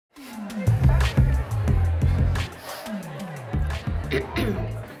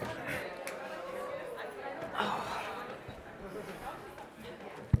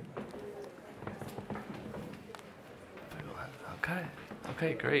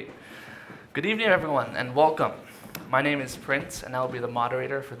Great. Good evening, everyone, and welcome. My name is Prince, and I'll be the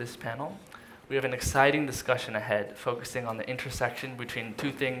moderator for this panel. We have an exciting discussion ahead, focusing on the intersection between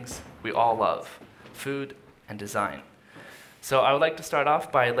two things we all love, food and design. So I would like to start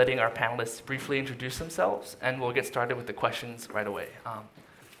off by letting our panelists briefly introduce themselves, and we'll get started with the questions right away.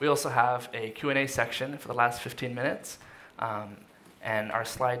 We also have a Q&A section for the last 15 minutes, and our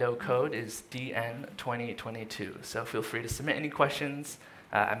Slido code is DN2022. So feel free to submit any questions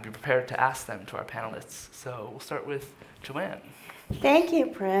and be prepared to ask them to our panelists. So we'll start with Joanne. Thank you,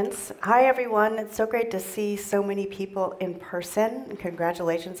 Prince. Hi, everyone. It's so great to see so many people in person.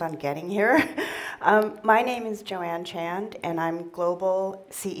 Congratulations on getting here. My name is Joanne Chand, and I'm Global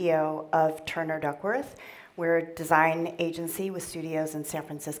CEO of Turner Duckworth. We're a design agency with studios in San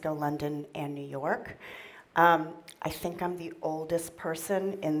Francisco, London, and New York. I think I'm the oldest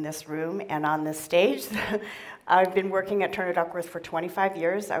person in this room and on this stage. I've been working at Turner Duckworth for 25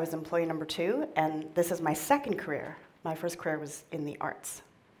 years. I was employee number 2, and this is my second career. My first career was in the arts.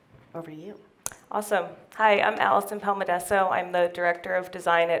 Over to you. Awesome. Hi, I'm Allison Palmadesso. I'm the director of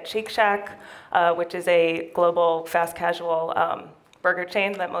design at Shake Shack, which is a global fast casual burger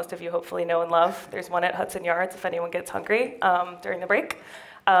chain that most of you hopefully know and love. There's one at Hudson Yards if anyone gets hungry during the break.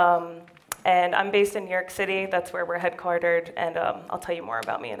 And I'm based in New York City. That's where we're headquartered, and I'll tell you more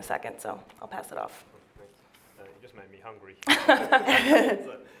about me in a second, so I'll pass it off. You just made me hungry.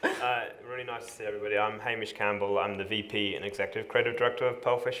 Really nice to see everybody. I'm Hamish Campbell. I'm the VP and Executive Creative Director of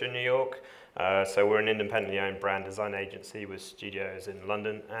Pearl Fisher in New York. So we're an independently owned brand design agency with studios in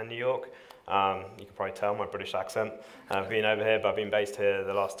London and New York. You can probably tell my British accent being over here, but I've been based here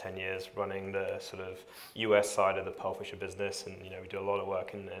the last 10 years running the sort of US side of the Pearl Fisher business, and we do a lot of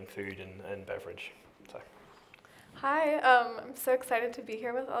work in food and beverage. So. Hi, I'm so excited to be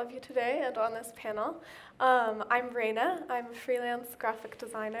here with all of you today and on this panel. I'm Raina. I'm a freelance graphic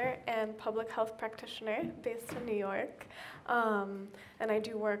designer and public health practitioner based in New York. And I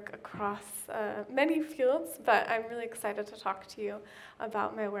do work across many fields, but I'm really excited to talk to you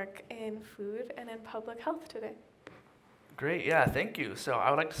about my work in food and in public health today. Great, yeah, thank you. So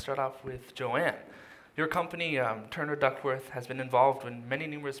I would like to start off with Joanne. Your company, Turner Duckworth, has been involved in many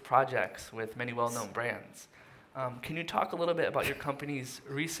numerous projects with many well-known brands. Can you talk a little bit about your company's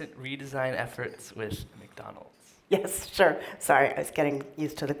recent redesign efforts with McDonald's? Yes, sure. Sorry, I was getting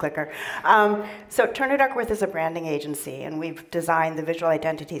used to the clicker. So Turner Duckworth is a branding agency, and we've designed the visual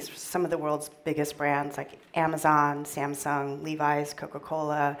identities for some of the world's biggest brands like Amazon, Samsung, Levi's,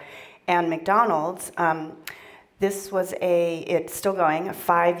 Coca-Cola, and McDonald's. This was it's still going, a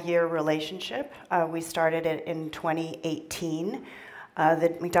 5-year relationship. We started it in 2018.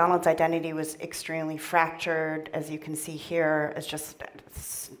 The McDonald's identity was extremely fractured, as you can see here. It's just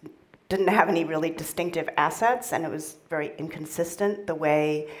didn't have any really distinctive assets, and it was very inconsistent the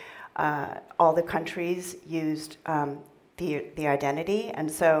way all the countries used the identity.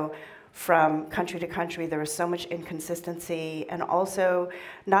 And so from country to country, there was so much inconsistency and also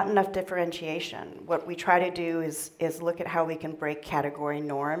not enough differentiation. What we try to do is look at how we can break category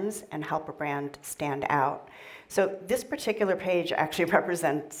norms and help a brand stand out. So this particular page actually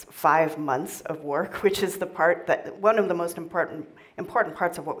represents 5 months of work, which is the part that one of the most important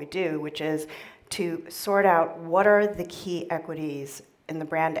parts of what we do, which is to sort out what are the key equities in the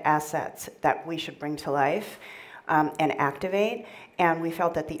brand assets that we should bring to life and activate. And we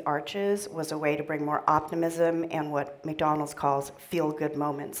felt that the arches was a way to bring more optimism and what McDonald's calls feel-good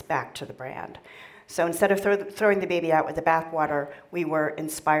moments back to the brand. So instead of throwing the baby out with the bathwater, we were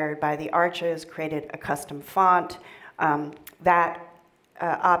inspired by the arches, created a custom font. That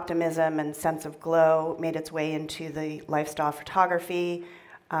optimism and sense of glow made its way into the lifestyle photography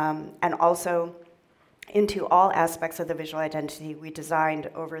and also into all aspects of the visual identity we designed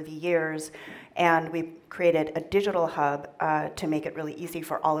over the years. And we created a digital hub to make it really easy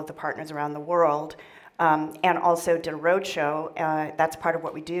for all of the partners around the world. And also did a roadshow. That's part of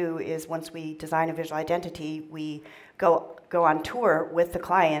what we do is once we design a visual identity, we go on tour with the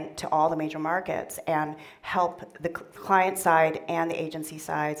client to all the major markets and help the client side and the agency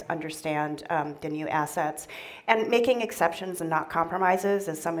sides understand the new assets. And making exceptions and not compromises,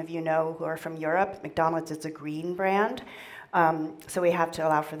 as some of you know who are from Europe, McDonald's is a green brand, so we have to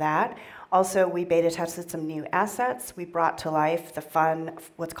allow for that. Also, we beta tested some new assets. We brought to life the fun,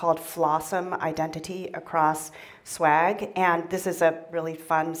 what's called Flossom identity across swag. And this is a really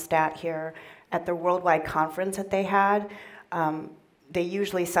fun stat here. At the worldwide conference that they had, they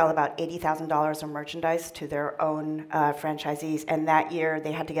usually sell about $80,000 of merchandise to their own franchisees, and that year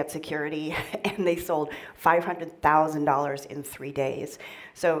they had to get security, and they sold $500,000 in 3 days.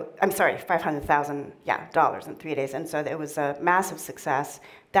 So, I'm sorry, $500,000 in 3 days, and so it was a massive success.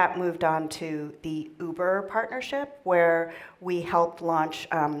 That moved on to the Uber partnership, where we helped launch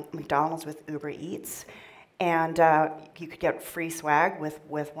McDonald's with Uber Eats, and you could get free swag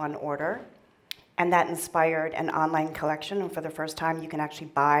with one order. And that inspired an online collection, and for the first time, you can actually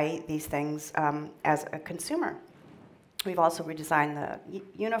buy these things as a consumer. We've also redesigned the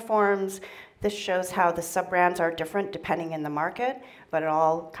uniforms. This shows how the sub-brands are different depending in the market, but it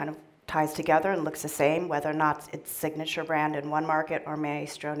all kind of ties together and looks the same, whether or not it's signature brand in one market or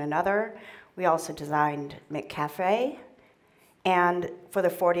Maestro in another. We also designed McCafe. And for the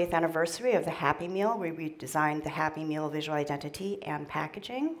 40th anniversary of the Happy Meal, we redesigned the Happy Meal visual identity and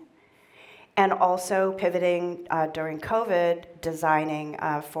packaging. And also pivoting during COVID, designing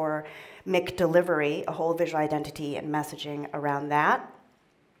for McDelivery, a whole visual identity and messaging around that.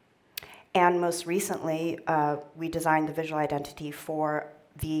 And most recently, we designed the visual identity for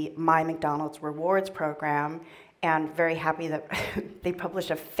the My McDonald's Rewards program, and very happy that they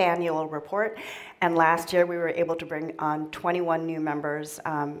published a fannual report. And last year, we were able to bring on 21 new members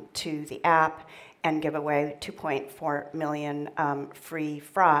to the app and give away 2.4 million free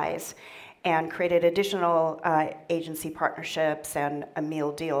fries, and created additional agency partnerships and a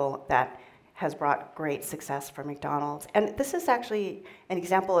meal deal that has brought great success for McDonald's. And this is actually an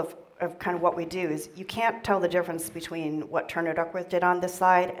example of kind of what we do. Is you can't tell the difference between what Turner Duckworth did on this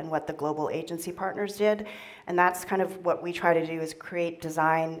slide and what the global agency partners did. And that's kind of what we try to do, is create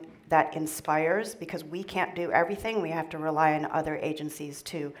design that inspires, because we can't do everything. We have to rely on other agencies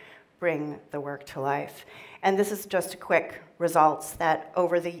to bring the work to life. And this is just a quick results that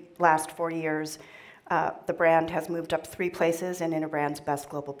over the last 4 years, the brand has moved up 3 places in Interbrand's Best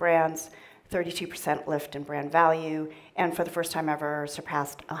Global Brands, 32% lift in brand value, and for the first time ever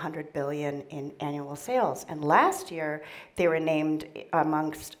surpassed $100 billion in annual sales. And last year, they were named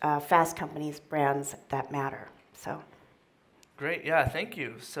amongst Fast Company's brands that matter. So, Great, yeah, thank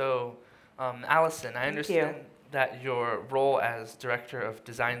you. So, Allison, I understand that your role as Director of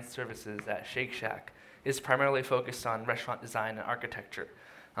Design Services at Shake Shack is primarily focused on restaurant design and architecture.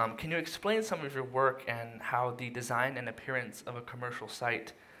 Can you explain some of your work and how the design and appearance of a commercial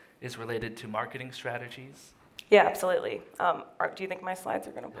site is related to marketing strategies? Yeah, absolutely. Do you think my slides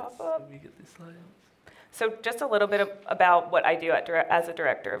are going to pop up? Can we get these slides? So just a little bit about what I do as a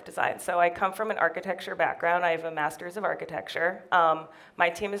director of design. So I come from an architecture background. I have a master's of architecture. My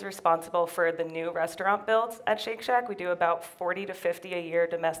team is responsible for the new restaurant builds at Shake Shack. We do about 40 to 50 a year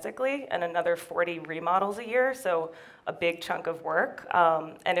domestically and another 40 remodels a year, so a big chunk of work.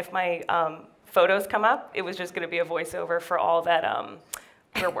 And if my photos come up, it was just going to be a voiceover for all that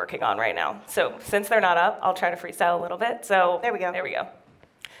we're working on right now. So since they're not up, I'll try to freestyle a little bit. So there we go. There we go.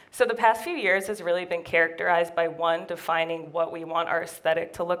 So the past few years has really been characterized by, one, defining what we want our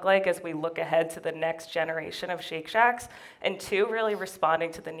aesthetic to look like as we look ahead to the next generation of Shake Shacks, and two, really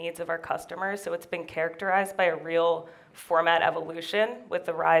responding to the needs of our customers. So it's been characterized by a real format evolution with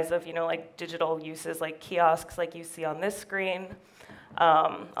the rise of, like digital uses like kiosks like you see on this screen.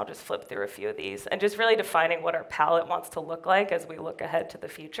 I'll just flip through a few of these, and just really defining what our palette wants to look like as we look ahead to the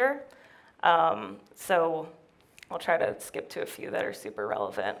future. So I'll try to skip to a few that are super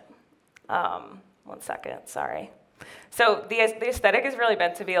relevant. 1 second, sorry. So the aesthetic is really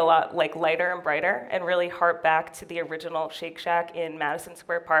meant to be a lot like lighter and brighter, and really harp back to the original Shake Shack in Madison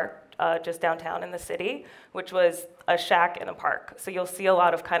Square Park, just downtown in the city, which was a shack in a park. So you'll see a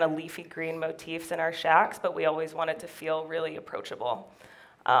lot of kind of leafy green motifs in our shacks, but we always wanted to feel really approachable.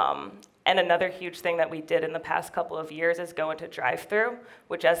 And another huge thing that we did in the past couple of years is go into drive-through,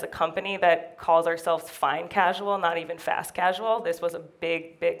 which as a company that calls ourselves fine casual, not even fast casual, this was a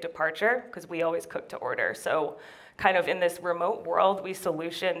big, big departure because we always cook to order. So kind of in this remote world, we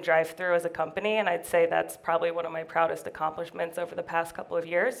solution drive-through as a company, and I'd say that's probably one of my proudest accomplishments over the past couple of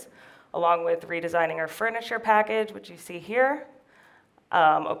years, along with redesigning our furniture package, which you see here,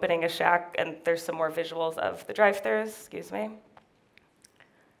 opening a shack, and there's some more visuals of the drive-throughs, excuse me.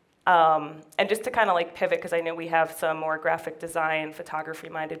 And just to kind of like pivot, because I know we have some more graphic design,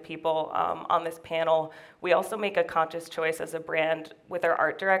 photography-minded people on this panel, we also make a conscious choice as a brand with our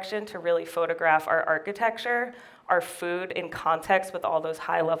art direction to really photograph our architecture, our food in context with all those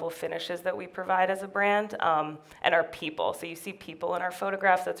high-level finishes that we provide as a brand, and our people. So you see people in our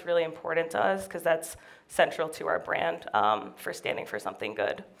photographs. That's really important to us because that's central to our brand for standing for something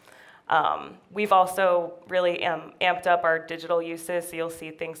good. We've also really amped up our digital uses, so you'll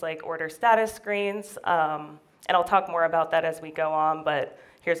see things like order status screens, And I'll talk more about that as we go on, but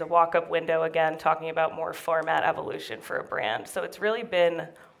here's a walk-up window again, talking about more format evolution for a brand. So it's really been,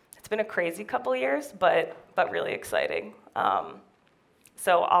 it's been a crazy couple years, but really exciting.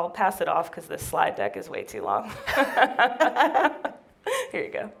 So I'll pass it off because this slide deck is way too long. Here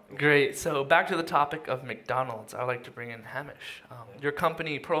you go. Great. So back to the topic of McDonald's, I'd like to bring in Hamish. Your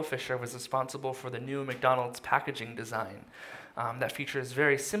company, Pearl Fisher, was responsible for the new McDonald's packaging design that features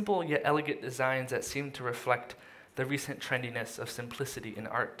very simple yet elegant designs that seem to reflect the recent trendiness of simplicity in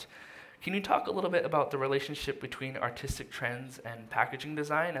art. Can you talk a little bit about the relationship between artistic trends and packaging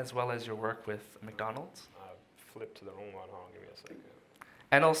design, as well as your work with McDonald's? I flipped to the wrong one. Hold on, give me a second.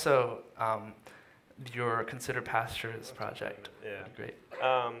 And also, your Consider Pastures project. Yeah. Great.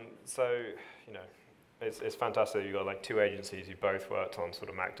 So, you know, it's fantastic. You've got like two agencies who both worked on sort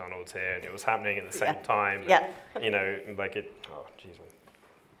of McDonald's here, and it was happening at the same time. Yeah. And, you know, like it. Oh, geez,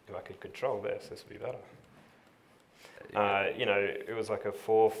 if I could control this would be better. You know, it was like a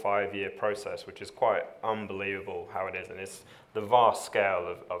 4 or 5 year process, which is quite unbelievable how it is, and it's the vast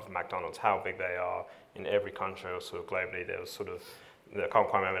scale of McDonald's, how big they are in every country or sort of globally. There was sort of, I can't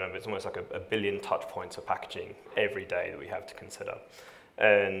quite remember, but it's almost like a billion touch points of packaging every day that we have to consider.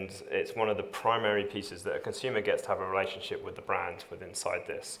 And it's one of the primary pieces that a consumer gets to have a relationship with the brand inside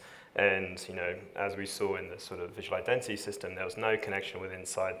this. And, you know, as we saw in the sort of visual identity system, there was no connection with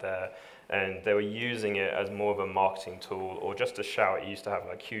inside there. And they were using it as more of a marketing tool, or just a shout. It used to have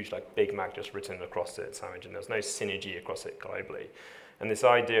like huge, like Big Mac just written across it, sandwich, and there was no synergy across it globally. And this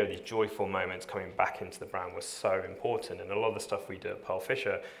idea of these joyful moments coming back into the brand was so important. And a lot of the stuff we do at Pearl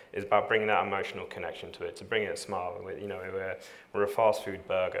Fisher is about bringing that emotional connection to it, to bring it a smile. You know, we're a fast food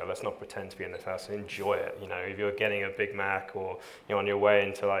burger. Let's not pretend to be in the fast food. Enjoy it. You know, if you're getting a Big Mac, or you're on your way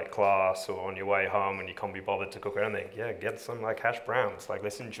into like class, or on your way home and you can't be bothered to cook anything, yeah, get some like hash browns. Like,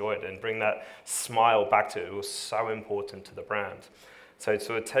 let's enjoy it and bring that smile back to it. It was so important to the brand. So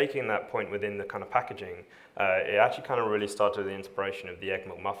sort of taking that point within the kind of packaging, it actually kind of really started with the inspiration of the Egg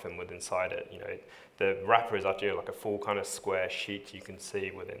McMuffin with inside it. You know, the wrapper is actually like a full kind of square sheet you can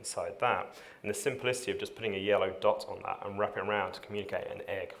see with inside that. And the simplicity of just putting a yellow dot on that and wrapping around to communicate an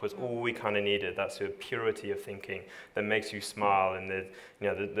egg was all we kind of needed. That sort of purity of thinking that makes you smile. And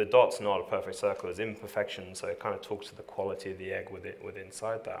the dot's not a perfect circle, it's imperfection, so it kind of talks to the quality of the egg with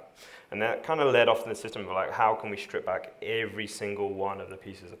inside that. And that kind of led off in the system of like, how can we strip back every single one of the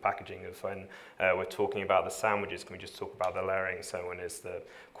pieces of packaging? Of when we're talking about the sandwiches, can we just talk about the layering? So when it's the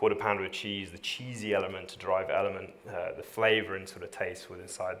quarter pounder with cheese, the cheesy element to drive element, the flavor and sort of taste with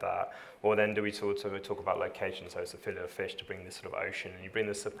inside that. Or then do we talk about location? So it's a fillet of fish to bring this sort of ocean, and you bring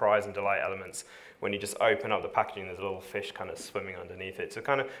the surprise and delight elements. When you just open up the packaging, there's a little fish kind of swimming underneath it. So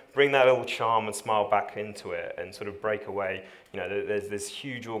kind of bring that little charm and smile back into it, and sort of break away. You know, there's this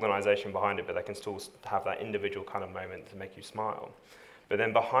huge organization behind it, but they can still have that individual kind of moment to make you smile. But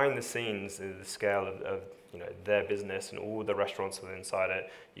then behind the scenes, the scale of you know, their business and all the restaurants that are inside it,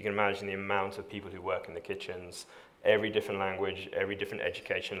 you can imagine the amount of people who work in the kitchens, every different language, every different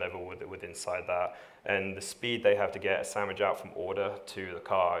education level with inside that. And the speed they have to get a sandwich out from order to the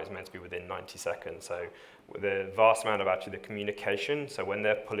car is meant to be within 90 seconds. So the vast amount of actually the communication, so when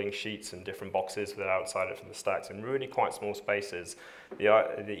they're pulling sheets and different boxes that are outside it from the stacks in really quite small spaces,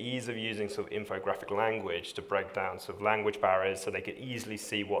 the ease of using sort of infographic language to break down sort of language barriers so they could easily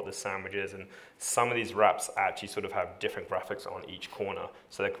see what the sandwich is. And some of these wraps actually sort of have different graphics on each corner,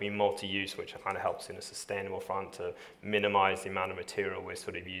 so they can be multi-use, which kind of helps in a sustainable front to minimize the amount of material we're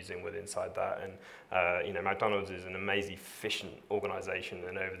sort of using with inside that. And you know, McDonald's is an amazing, efficient organization,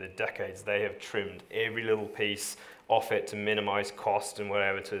 and over the decades they have trimmed every little piece off it to minimize cost and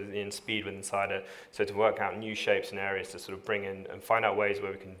whatever in speed with inside it. So to work out new shapes and areas to sort of bring in and find out ways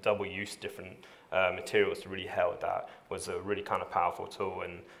where we can double use different materials to really help that was a really kind of powerful tool.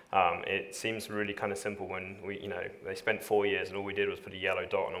 And it seems really kind of simple when they spent 4 years and all we did was put a yellow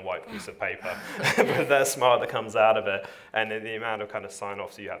dot on a white piece of paper. But that smile that comes out of it, and the amount of kind of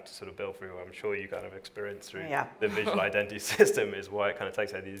sign-offs you have to sort of build through, I'm sure you kind of experienced through the visual identity system, is why it kind of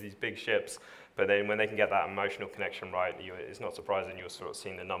takes these big ships. But then when they can get that emotional connection right, it's not surprising you're sort of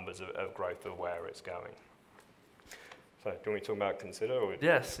seeing the numbers of growth of where it's going. So do you want me to talk about Consider? Or?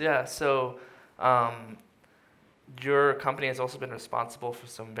 Yes, yeah. So your company has also been responsible for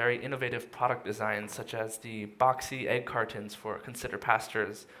some very innovative product designs, such as the boxy egg cartons for Consider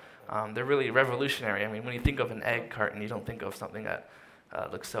Pastures. They're really revolutionary. I mean, when you think of an egg carton, you don't think of something that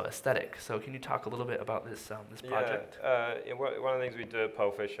looks so aesthetic. So can you talk a little bit about this project? Yeah, one of the things we do at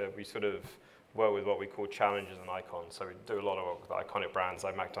Pearl Fisher, we sort of work with what we call challenges and icons. So we do a lot of work with iconic brands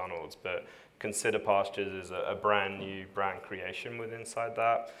like McDonald's, but Consider Pastures is a brand new brand creation within inside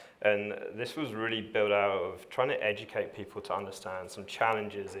that. And this was really built out of trying to educate people to understand some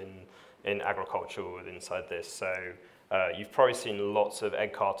challenges in agriculture within inside this. So you've probably seen lots of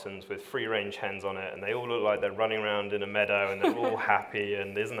egg cartons with free-range hens on it, and they all look like they're running around in a meadow, and they're all happy,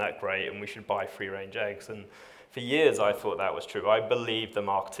 and isn't that great, and we should buy free-range eggs. And for years, I thought that was true. I believed the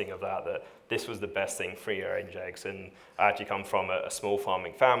marketing of that this was the best thing, free-range eggs. And I actually come from a small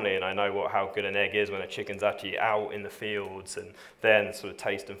farming family, and I know how good an egg is when a chicken's actually out in the fields, and then sort of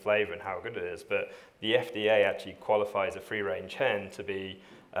taste and flavor and how good it is. But the FDA actually qualifies a free-range hen to be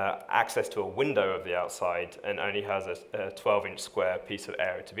access to a window of the outside and only has a 12-inch square piece of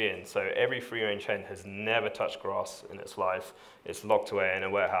area to be in. So every free-range hen has never touched grass in its life. It's locked away in a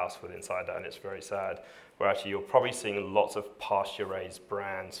warehouse with inside that, and it's very sad. Where actually you're probably seeing lots of pasture-raised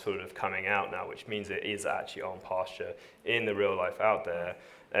brands sort of coming out now, which means it is actually on pasture in the real life out there.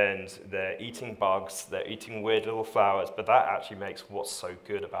 And they're eating bugs, they're eating weird little flowers, but that actually makes what's so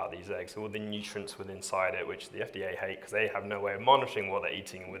good about these eggs, all the nutrients within inside it, which the FDA hate because they have no way of monitoring what they're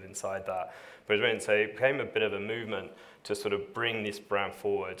eating within inside that. But so it became a bit of a movement to sort of bring this brand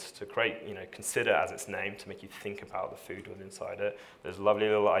forward, to create, Consider as its name, to make you think about the food within inside it. There's lovely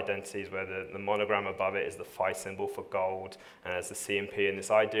little identities where the monogram above it is the Phi symbol for gold, and there's the CMP, and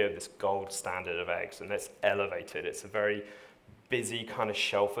this idea of this gold standard of eggs, and let's elevate it. It's a very busy kind of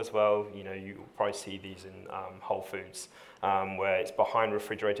shelf as well. You probably see these in Whole Foods, where it's behind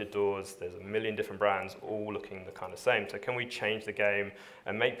refrigerated doors. There's a million different brands all looking the kind of same. So can we change the game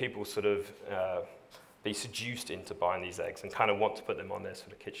and make people sort of be seduced into buying these eggs and kind of want to put them on their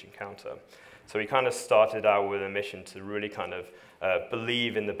sort of kitchen counter? So we kind of started out with a mission to really kind of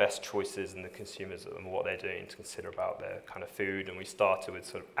believe in the best choices in the consumers and what they're doing to consider about their kind of food. And we started with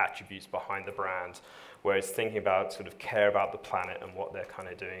sort of attributes behind the brand, where it's thinking about sort of care about the planet and what they're kind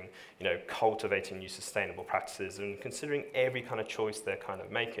of doing, cultivating new sustainable practices and considering every kind of choice they're kind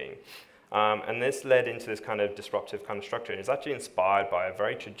of making. And this led into this kind of disruptive kind of structure. And it's actually inspired by a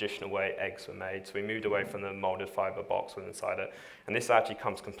very traditional way eggs were made. So we moved away from the molded fiber box with inside it. And this actually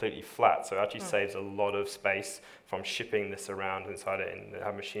comes completely flat. So it actually saves a lot of space from shipping this around inside it and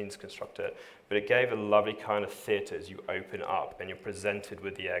have machines construct it. But it gave a lovely kind of theater as you open up and you're presented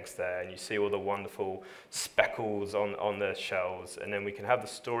with the eggs there. And you see all the wonderful speckles on the shells. And then we can have the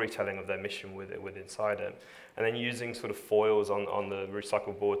storytelling of their mission with inside it. And then using sort of foils on the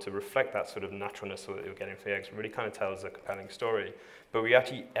recycled board to reflect that sort of naturalness that you're getting for the eggs really kind of tells a compelling story. But we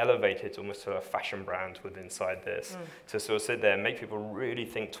actually elevate it almost to a fashion brand with inside this to sort of sit there and make people really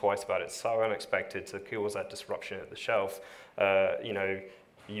think twice about it. So unexpected to cause that disruption at the shelf.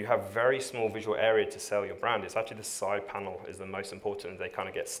 You have very small visual area to sell your brand. It's actually the side panel is the most important. They kind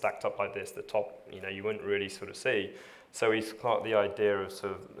of get stacked up like this. The top, you wouldn't really sort of see. So he's got the idea of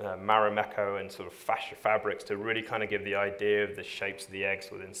sort of Marimekko and sort of fashion fabrics to really kind of give the idea of the shapes of the eggs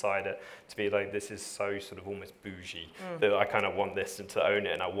with inside it, to be like, this is so sort of almost bougie, that I kind of want this to own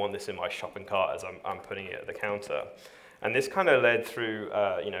it, and I want this in my shopping cart as I'm putting it at the counter. And this kind of led through,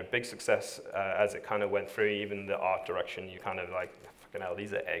 big success as it kind of went through, even the art direction. You kind of like, fucking hell,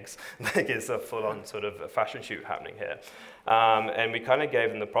 these are eggs. Like it's a full-on sort of a fashion shoot happening here. And we kind of gave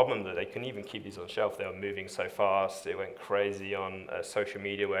them the problem that they couldn't even keep these on shelf. They were moving so fast. It went crazy on social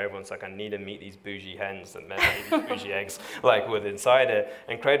media where everyone's like, I need to meet these bougie hens that make these bougie eggs like with inside it,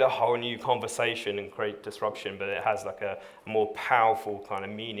 and create a whole new conversation and create disruption. But it has like a more powerful kind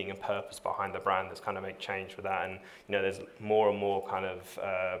of meaning and purpose behind the brand that's kind of make change for that. And there's more and more kind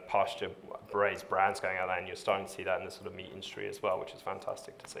of pasture-raised brands going out there, and you're starting to see that in the sort of meat industry as well, which is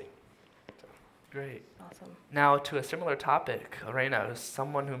fantastic to see. Great. Awesome. Now, to a similar topic, Reina, as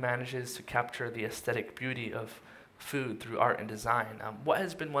someone who manages to capture the aesthetic beauty of food through art and design, what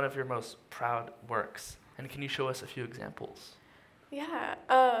has been one of your most proud works? And can you show us a few examples? Yeah.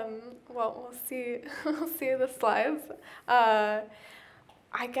 Well, we'll see. We'll see the slides. I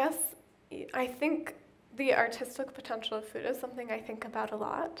think the artistic potential of food is something I think about a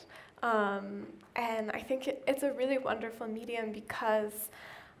lot, and I think it's a really wonderful medium because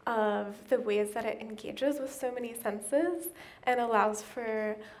of the ways that it engages with so many senses and allows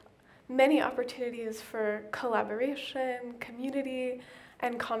for many opportunities for collaboration, community,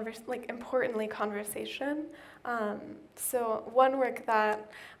 and importantly, conversation. So one work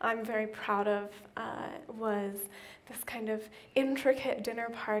that I'm very proud of was this kind of intricate dinner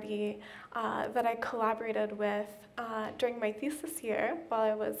party that I collaborated with during my thesis year while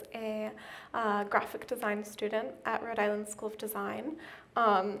I was a graphic design student at Rhode Island School of Design,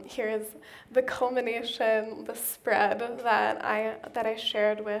 Here's the culmination, the spread that I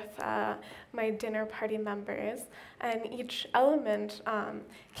shared with my dinner party members, and each element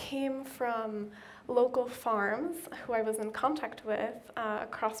came from local farms who I was in contact with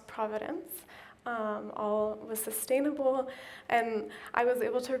across Providence. All was sustainable, and I was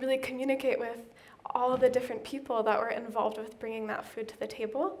able to really communicate with all the different people that were involved with bringing that food to the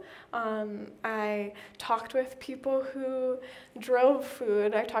table. I talked with people who drove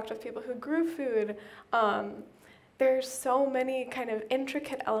food. I talked with people who grew food. There's so many kind of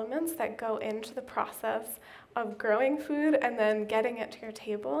intricate elements that go into the process of growing food and then getting it to your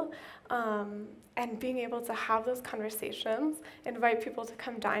table. And being able to have those conversations, invite people to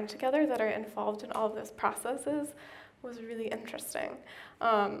come dine together that are involved in all of those processes was really interesting.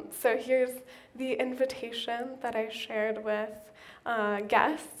 So here's the invitation that I shared with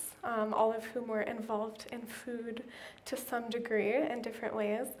guests, all of whom were involved in food to some degree in different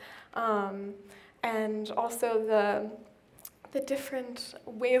ways. And also the different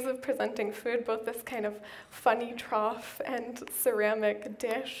ways of presenting food, both this kind of funny trough and ceramic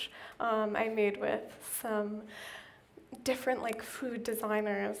dish I made with some different food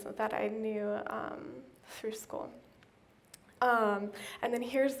designers that I knew through school. And then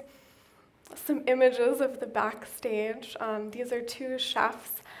here's some images of the backstage. These are two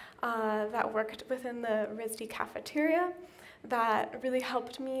chefs that worked within the RISD cafeteria that really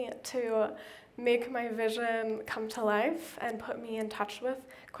helped me to make my vision come to life and put me in touch with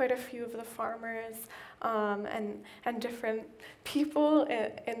quite a few of the farmers and different people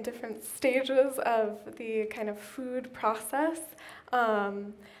in different stages of the kind of food process.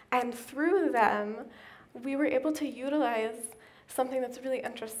 And through them, we were able to utilize something that's really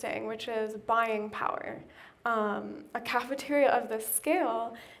interesting, which is buying power. A cafeteria of this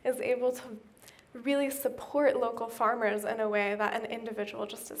scale is able to really support local farmers in a way that an individual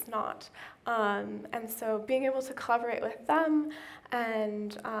just is not. And so being able to collaborate with them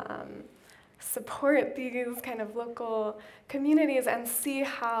and support these kind of local communities and see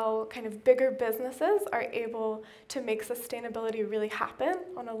how kind of bigger businesses are able to make sustainability really happen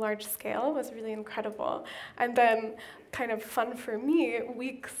on a large scale was really incredible. And then kind of fun for me,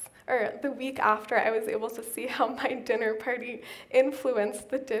 the week after, I was able to see how my dinner party influenced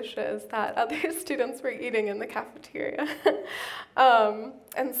the dishes that other students were eating in the cafeteria.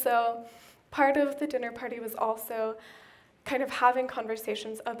 And so part of the dinner party was also kind of having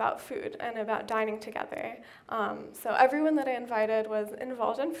conversations about food and about dining together. So everyone that I invited was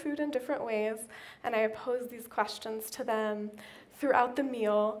involved in food in different ways, and I posed these questions to them throughout the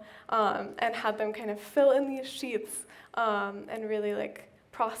meal and had them kind of fill in these sheets and really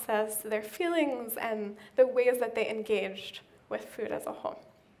process their feelings and the ways that they engaged with food as a whole.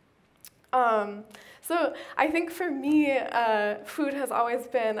 So I think for me, food has always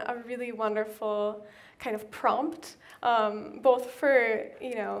been a really wonderful kind of prompt, both for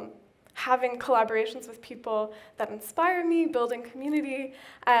having collaborations with people that inspire me, building community,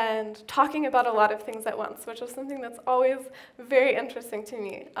 and talking about a lot of things at once, which is something that's always very interesting to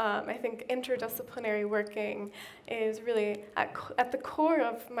me. I think interdisciplinary working is really at the core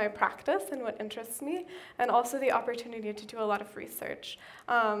of my practice and what interests me, and also the opportunity to do a lot of research.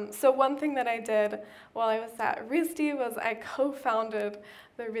 So one thing that I did while I was at RISD was I co-founded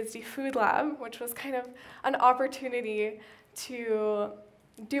the RISD Food Lab, which was kind of an opportunity to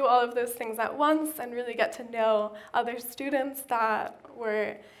do all of those things at once and really get to know other students that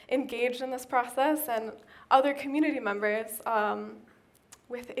were engaged in this process and other community members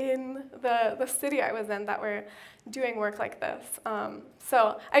within the city I was in that were doing work like this.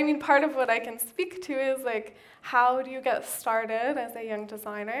 So, I mean, part of what I can speak to is how do you get started as a young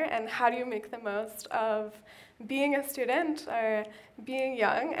designer, and how do you make the most of being a student or being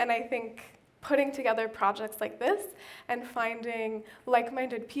young? And I think putting together projects like this and finding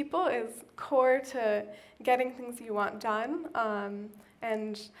like-minded people is core to getting things you want done,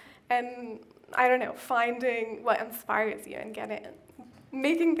 and I don't know, finding what inspires you and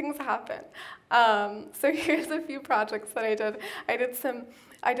making things happen. So here's a few projects that I did.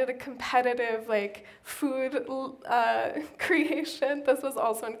 I did a competitive food creation. This was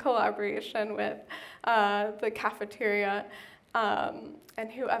also in collaboration with the cafeteria. And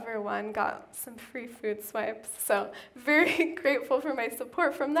whoever won got some free food swipes. So very grateful for my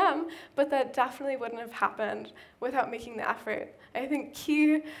support from them, but that definitely wouldn't have happened without making the effort. I think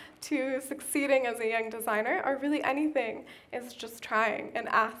key to succeeding as a young designer, or really anything, is just trying and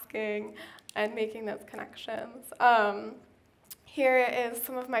asking and making those connections. Here is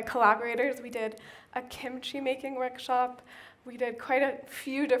some of my collaborators. We did a kimchi making workshop. We did quite a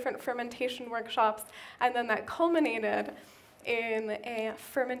few different fermentation workshops, and then that culminated in a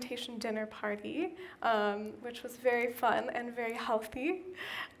fermentation dinner party, which was very fun and very healthy.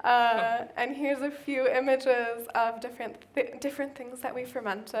 And here's a few images of different things that we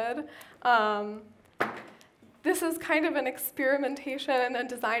fermented. This is kind of an experimentation and a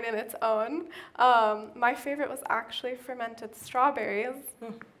design in its own. My favorite was actually fermented strawberries.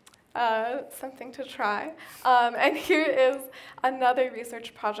 Something to try. And here is another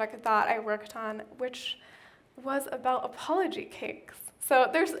research project that I worked on, which was about apology cakes. So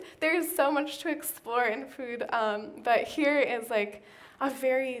there's so much to explore in food, but here is like a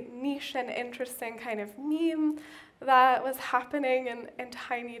very niche and interesting kind of meme that was happening in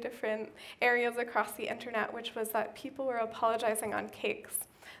tiny different areas across the internet, which was that people were apologizing on cakes.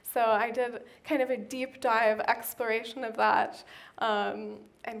 So I did kind of a deep dive exploration of that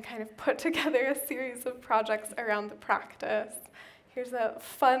and kind of put together a series of projects around the practice. Here's a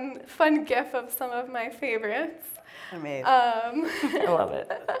fun GIF of some of my favorites. Amazing. I love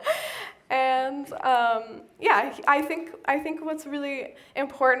it. And yeah, I think what's really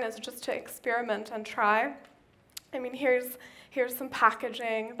important is just to experiment and try. I mean, here's some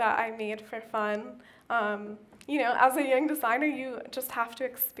packaging that I made for fun. You know, as a young designer, you just have to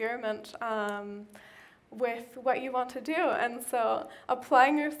experiment with what you want to do. And so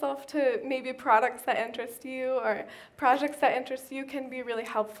applying yourself to maybe products that interest you or projects that interest you can be really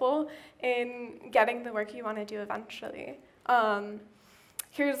helpful in getting the work you want to do eventually.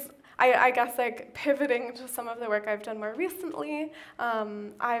 Here's, I guess, like pivoting to some of the work I've done more recently.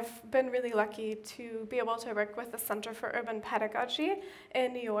 I've been really lucky to be able to work with the Center for Urban Pedagogy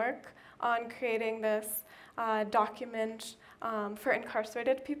in New York on creating this document for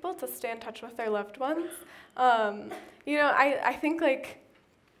incarcerated people to stay in touch with their loved ones. You know, I think like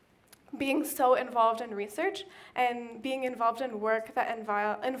being so involved in research and being involved in work that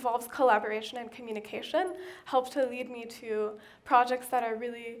involves collaboration and communication helped to lead me to projects that are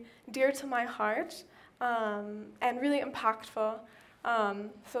really dear to my heart and really impactful.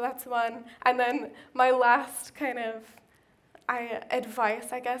 So that's one. And then my last kind of advice,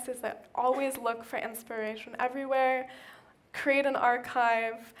 I guess, is that always look for inspiration everywhere. Create an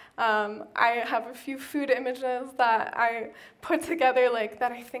archive. I have a few food images that I put together like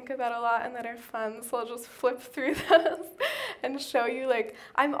that I think about a lot and that are fun, so I'll just flip through those and show you like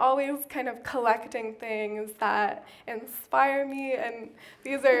I'm always kind of collecting things that inspire me, and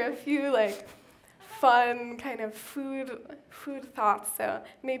these are a few like fun kind of food thoughts, so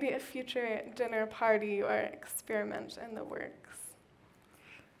maybe a future dinner party or experiment in the works.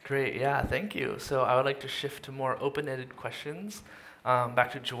 Great, yeah, thank you. So I would like to shift to more open-ended questions.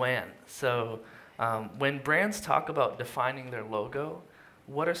 Back to Joanne. So when brands talk about defining their logo,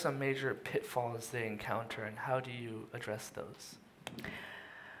 what are some major pitfalls they encounter, and how do you address those?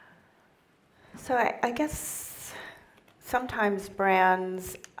 So I guess sometimes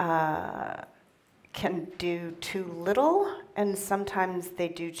brands can do too little, and sometimes they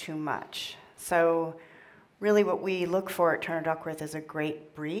do too much. So really what we look for at Turner Duckworth is a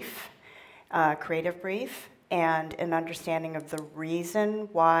great brief, creative brief, and an understanding of the reason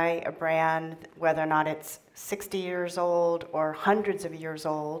why a brand, whether or not it's 60 years old or hundreds of years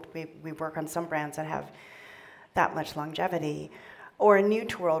old, we work on some brands that have that much longevity, or a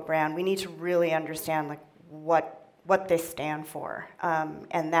new-to-world brand, we need to really understand like what they stand for,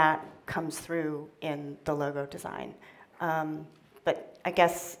 and that comes through in the logo design. But I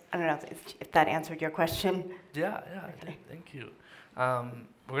guess, I don't know if that answered your question. Yeah, thank you.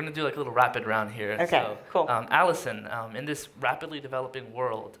 We're going to do like a little rapid round here. Okay, so, cool. Allison, in this rapidly developing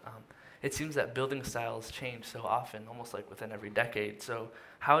world, it seems that building styles change so often, almost like within every decade. So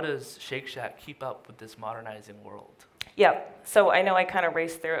how does Shake Shack keep up with this modernizing world? Yeah, so I know I kind of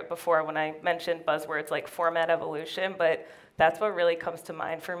raced through it before when I mentioned buzzwords like format evolution, but that's what really comes to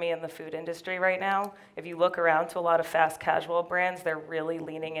mind for me in the food industry right now. If you look around to a lot of fast casual brands, they're really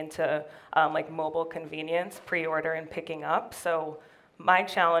leaning into like mobile convenience, pre-order and picking up. So my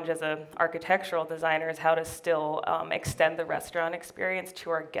challenge as an architectural designer is how to still extend the restaurant experience to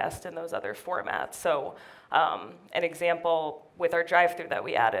our guests in those other formats. So an example with our drive-thru that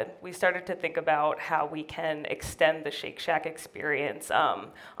we added, we started to think about how we can extend the Shake Shack experience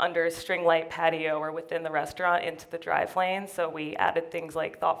under a string light patio or within the restaurant into the drive lane. So we added things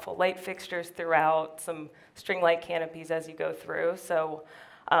like thoughtful light fixtures throughout, some string light canopies as you go through. So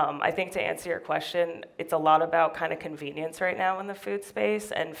I think to answer your question, it's a lot about kind of convenience right now in the food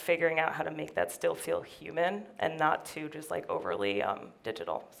space and figuring out how to make that still feel human and not too just like overly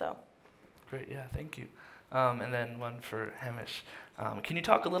digital. So. Great, yeah, thank you. And then one for Hamish. Can you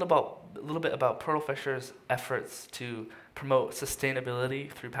talk a little bit about Pearl Fisher's efforts to promote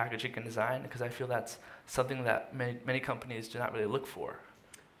sustainability through packaging and design? Because I feel that's something that many companies do not really look for.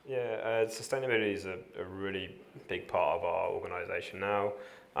 Yeah, sustainability is a really big part of our organization now.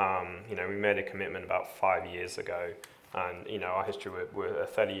 We made a commitment about 5 years ago, and our history, we're a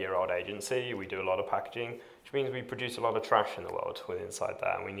 30-year-old agency. We do a lot of packaging, which means we produce a lot of trash in the world inside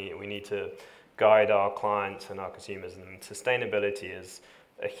that, and we need to guide our clients and our consumers. And sustainability is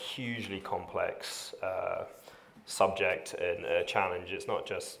a hugely complex subject and a challenge. It's not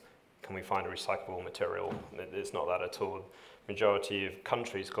just, can we find a recyclable material? It's not that at all. Majority of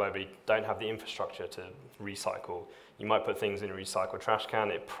countries globally don't have the infrastructure to recycle. You might put things in a recycled trash can,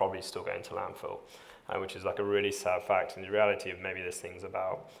 it probably still go into landfill, which is like a really sad fact. And the reality of maybe this thing's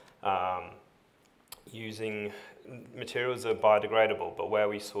about using materials that are biodegradable, but where are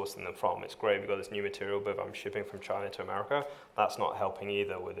we sourcing them from? It's great, we've got this new material, but if I'm shipping from China to America, that's not helping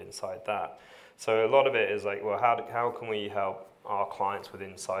either with inside that. So a lot of it is like, well, how can we help our clients with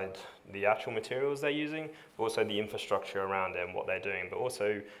inside the actual materials they're using, but also the infrastructure around it and what they're doing, but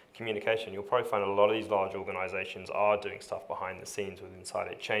also communication. You'll probably find a lot of these large organizations are doing stuff behind the scenes with inside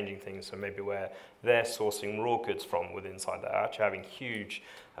it, changing things, so maybe where they're sourcing raw goods from with inside that, actually having huge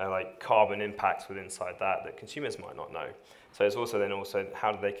carbon impacts with inside that consumers might not know. So it's also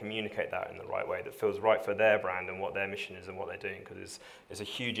how do they communicate that in the right way that feels right for their brand and what their mission is and what they're doing, because it's a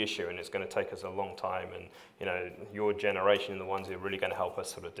huge issue and it's going to take us a long time, and your generation are the ones who are really going to help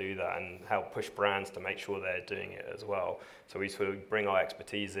us sort of do that and help push brands to make sure they're doing it as well. So we sort of bring our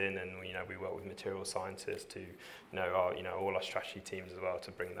expertise in, and we work with material scientists to all our strategy teams as well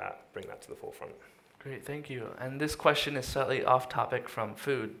to bring that to the forefront. Great, thank you. And this question is slightly off topic from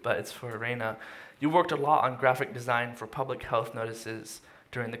food, but it's for Reina. You worked a lot on graphic design for public health notices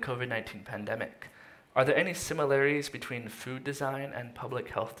during the COVID-19 pandemic. Are there any similarities between food design and public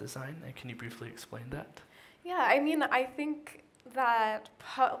health design? And can you briefly explain that? Yeah, I think that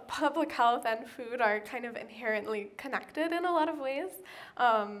public health and food are kind of inherently connected in a lot of ways.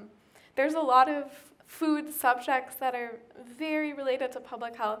 There's a lot of food subjects that are very related to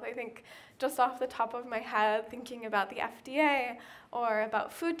public health. I think just off the top of my head, thinking about the FDA or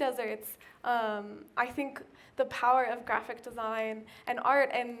about food deserts, I think the power of graphic design and art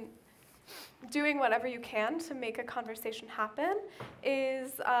and doing whatever you can to make a conversation happen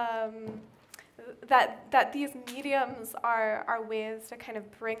is that these mediums are ways to kind of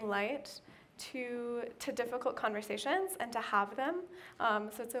bring light to difficult conversations and to have them.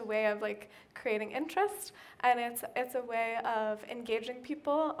 So it's a way of creating interest, and it's a way of engaging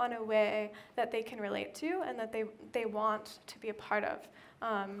people on a way that they can relate to and that they want to be a part of.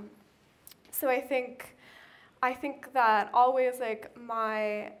 So I think that always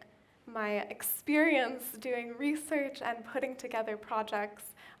my experience doing research and putting together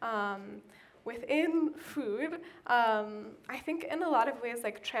projects within food, I think in a lot of ways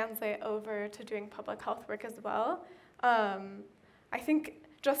translate over to doing public health work as well. I think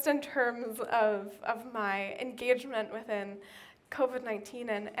just in terms of my engagement within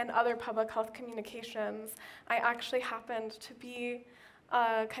COVID-19 and other public health communications, I actually happened to be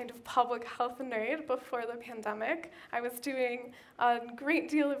a kind of public health nerd before the pandemic. I was doing a great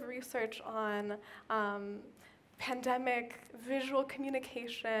deal of research on pandemic visual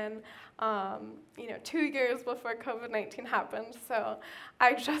communication, 2 years before COVID-19 happened. So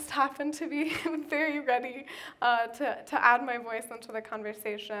I just happened to be very ready to add my voice into the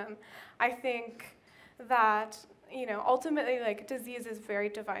conversation. I think that ultimately disease is very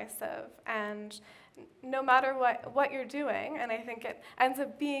divisive, and no matter what you're doing, and I think it ends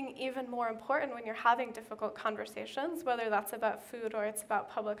up being even more important when you're having difficult conversations, whether that's about food or it's about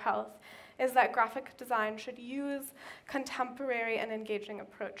public health, is that graphic design should use contemporary and engaging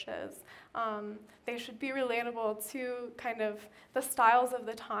approaches. They should be relatable to kind of the styles of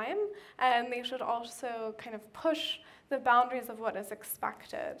the time, and they should also kind of push the boundaries of what is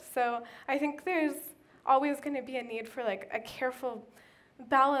expected. So I think there's always going to be a need for a careful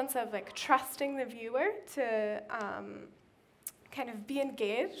balance of trusting the viewer to kind of be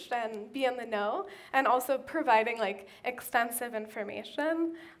engaged and be in the know, and also providing extensive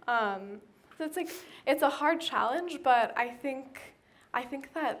information. So it's a hard challenge, but I think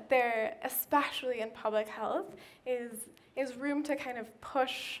that there, especially in public health, is room to kind of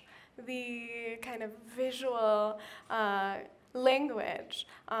push the kind of visual language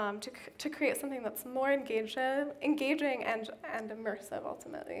to create something that's more engaging and immersive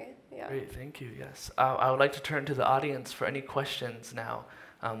ultimately. Yeah. Great, thank you, yes. I would like to turn to the audience for any questions now.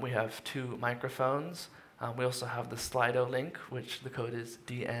 We have 2 microphones. We also have the Slido link, which the code is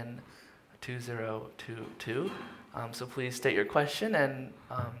DN2022. So please state your question, and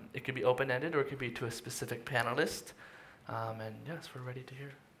it could be open-ended or it could be to a specific panelist. And yes, we're ready to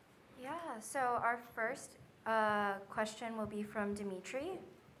hear. Yeah, so our first question will be from Dimitri.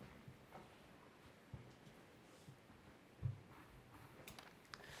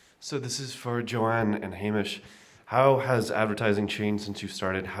 So this is for Joanne and Hamish. How has advertising changed since you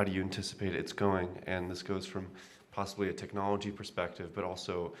started? How do you anticipate it's going? And this goes from possibly a technology perspective, but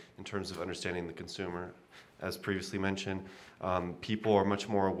also in terms of understanding the consumer. As previously mentioned, people are much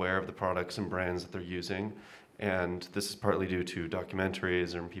more aware of the products and brands that they're using, and this is partly due to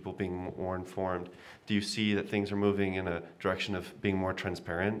documentaries and people being more informed. Do you see that things are moving in a direction of being more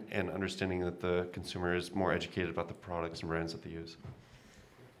transparent and understanding that the consumer is more educated about the products and brands that they use?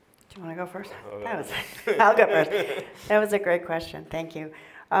 Do you want to go first? I'll go first. That was a great question. Thank you.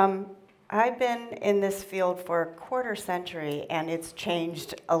 I've been in this field for a quarter century, and it's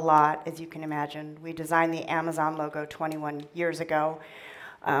changed a lot, as you can imagine. We designed the Amazon logo 21 years ago.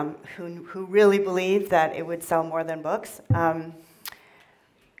 Who really believed that it would sell more than books.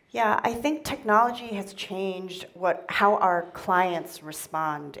 Yeah, I think technology has changed how our clients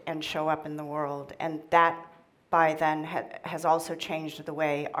respond and show up in the world, and that by then has also changed the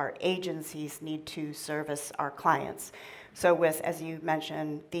way our agencies need to service our clients. So with, as you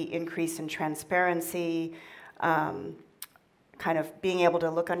mentioned, the increase in transparency, kind of being able to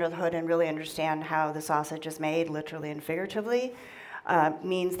look under the hood and really understand how the sausage is made, literally and figuratively,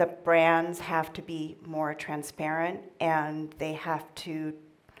 means that brands have to be more transparent, and they have to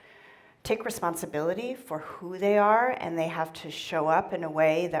take responsibility for who they are, and they have to show up in a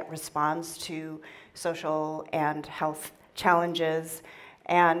way that responds to social and health challenges.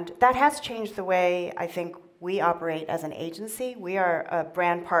 And that has changed the way I think we operate as an agency. We are a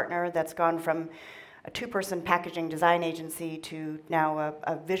brand partner that's gone from a two-person packaging design agency to now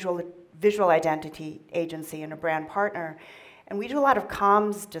a visual identity agency and a brand partner. And we do a lot of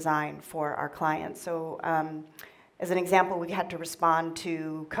comms design for our clients. So as an example, we had to respond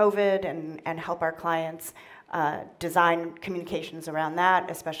to COVID and help our clients design communications around that,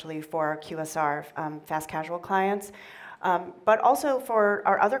 especially for our QSR fast casual clients. But also for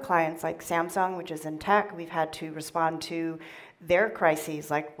our other clients like Samsung, which is in tech, we've had to respond to their crises,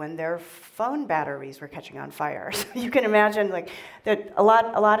 like when their phone batteries were catching on fire. So you can imagine like that a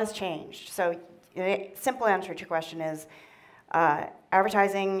lot has changed. So simple answer to your question is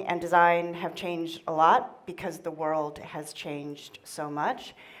advertising and design have changed a lot because the world has changed so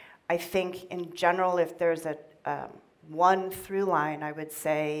much. I think in general, if there's a one through line, I would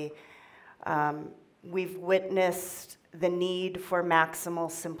say we've witnessed the need for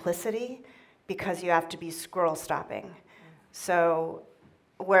maximal simplicity because you have to be scroll stopping. So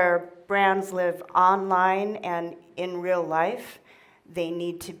where brands live online and in real life, they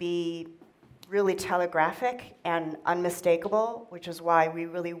need to be really telegraphic and unmistakable, which is why we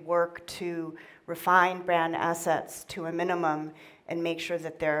really work to refine brand assets to a minimum and make sure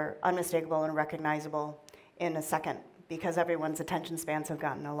that they're unmistakable and recognizable in a second, because everyone's attention spans have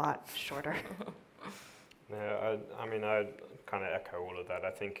gotten a lot shorter. Yeah, I mean, I kind of echo all of that.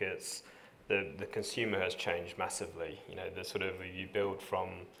 I think it's the consumer has changed massively. You know, the sort of you build from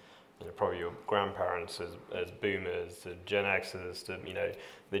probably your grandparents as boomers, to Gen Xers, to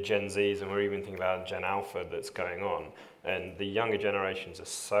the Gen Zs, and we're even thinking about Gen Alpha that's going on. And the younger generations are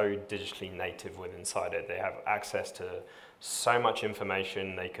so digitally native with inside it. They have access to so much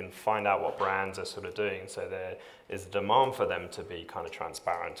information. They can find out what brands are sort of doing. So there is a demand for them to be kind of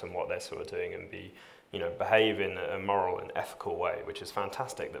transparent in what they're sort of doing and be, behave in a moral and ethical way, which is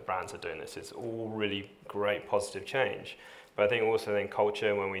fantastic that brands are doing this. It's all really great positive change. But I think also in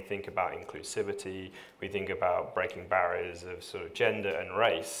culture, when we think about inclusivity, we think about breaking barriers of sort of gender and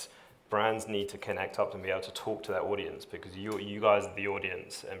race, brands need to connect up and be able to talk to their audience, because you guys are the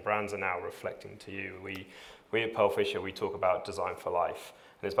audience, and brands are now reflecting to you. We at Pearl Fisher, we talk about design for life,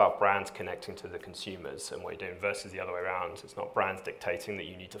 and it's about brands connecting to the consumers and what you're doing versus the other way around. It's not brands dictating that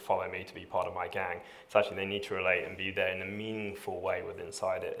you need to follow me to be part of my gang. It's actually they need to relate and be there in a meaningful way with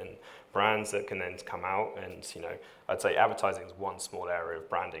inside it. And brands that can then come out and, I'd say advertising is one small area of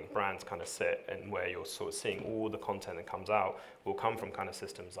branding. Brands kind of sit and where you're sort of seeing all the content that comes out will come from kind of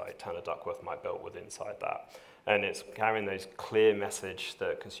systems like Turner Duckworth might build with inside that. And it's carrying those clear message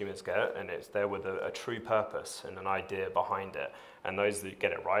that consumers get, and it's there with a true purpose and an idea behind it. And those that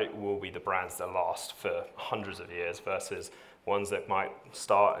get it right will be the brands that last for hundreds of years versus ones that might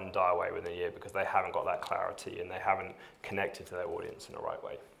start and die away within a year because they haven't got that clarity and they haven't connected to their audience in the right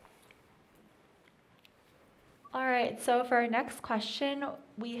way. All right, so for our next question,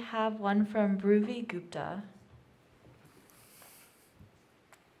 we have one from Bruvi Gupta.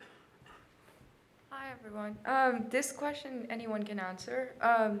 Hi, everyone. This question anyone can answer.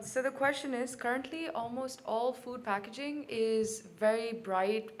 So the question is, currently almost all food packaging is very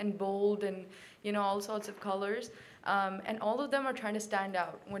bright and bold and all sorts of colors. And all of them are trying to stand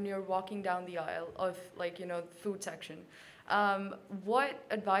out when you're walking down the aisle of the food section. What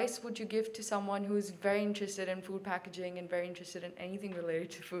advice would you give to someone who's very interested in food packaging and very interested in anything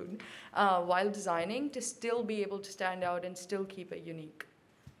related to food while designing to still be able to stand out and still keep it unique?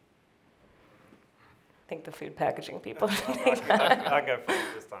 I think the food packaging people should I'll take that. I'll go first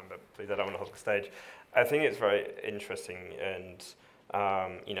this time, but please, I don't want to hog the stage. I think it's very interesting, and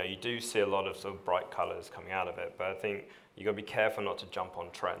you do see a lot of sort of bright colours coming out of it, but I think you've got to be careful not to jump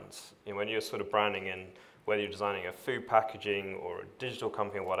on trends. When you're sort of branding in, whether you're designing a food packaging or a digital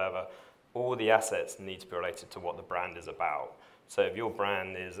company or whatever, all the assets need to be related to what the brand is about. So if your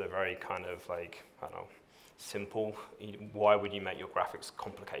brand is a very kind of simple, why would you make your graphics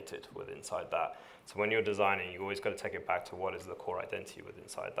complicated with inside that? So when you're designing, you always got to take it back to what is the core identity with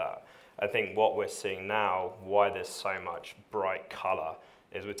inside that. I think what we're seeing now, why there's so much bright color,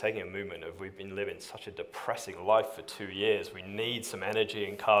 is we're taking a movement of we've been living such a depressing life for 2 years. We need some energy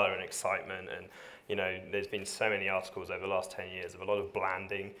and color and excitement, and there's been so many articles over the last 10 years of a lot of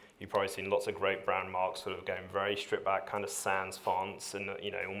blanding. You've probably seen lots of great brand marks sort of going very stripped back, kind of sans fonts and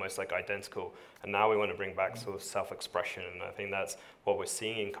almost like identical. And now we want to bring back sort of self-expression, and I think that's what we're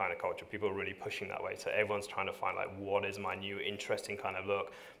seeing in kind of culture. People are really pushing that way. So everyone's trying to find what is my new interesting kind of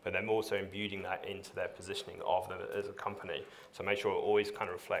look, but they're also imbuing that into their positioning of them as a company. So make sure it always kind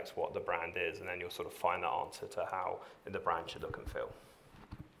of reflects what the brand is, and then you'll sort of find that answer to how the brand should look and feel.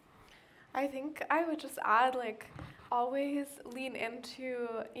 I think I would just add, always lean into,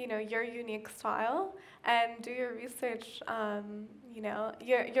 your unique style and do your research.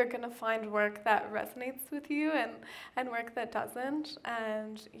 You're going to find work that resonates with you and work that doesn't,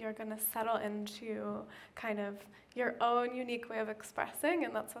 and you're going to settle into kind of your own unique way of expressing,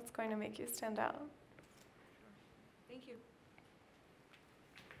 and that's what's going to make you stand out. Thank you.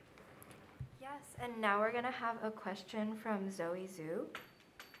 Yes, and now we're going to have a question from Zoe Zhu.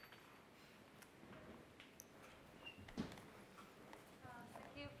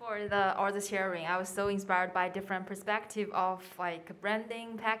 For all the sharing, I was so inspired by different perspective of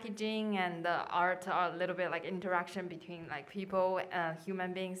branding, packaging, and the art, a little bit interaction between people,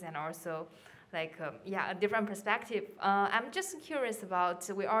 human beings, and also a different perspective. I'm just curious about,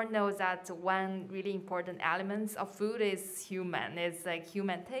 we all know that one really important element of food is human. It's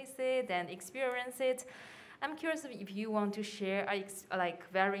human taste it and experience it. I'm curious if you want to share a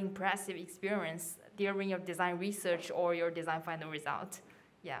very impressive experience during your design research or your design final result.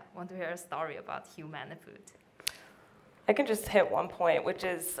 Yeah, want to hear a story about human and food. I can just hit one point, which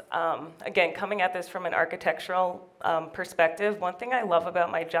is, again, coming at this from an architectural perspective, one thing I love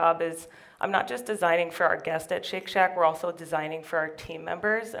about my job is I'm not just designing for our guests at Shake Shack, we're also designing for our team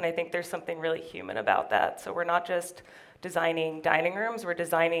members, and I think there's something really human about that. So we're not just designing dining rooms, we're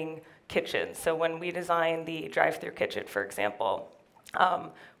designing kitchens. So when we design the drive-through kitchen, for example,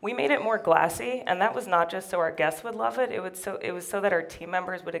 we made it more glassy, and that was not just so our guests would love it, it was so that our team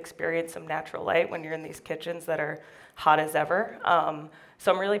members would experience some natural light when you're in these kitchens that are hot as ever.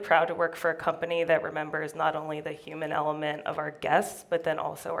 So I'm really proud to work for a company that remembers not only the human element of our guests, but then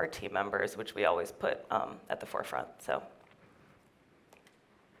also our team members, which we always put at the forefront. So.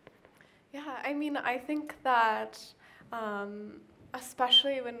 Yeah, I think that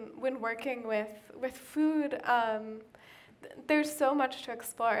especially when working with food, there's so much to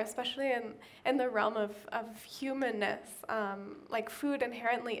explore, especially in the realm of humanness. Food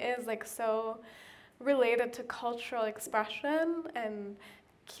inherently is so related to cultural expression and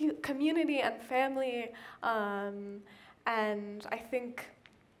community and family, and I think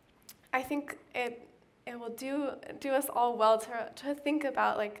it will do us all well to think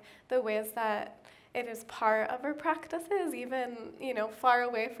about the ways that it is part of our practices, even far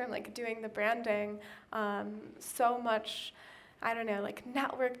away from doing the branding. So much, I don't know,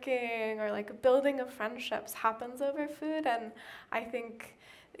 networking or building of friendships happens over food, and I think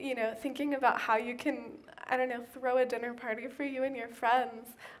thinking about how you can, I don't know, throw a dinner party for you and your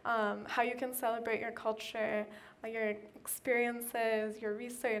friends, how you can celebrate your culture, your experiences, your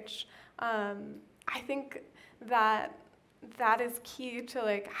research. I think that is key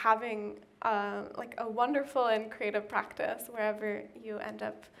to having a wonderful and creative practice wherever you end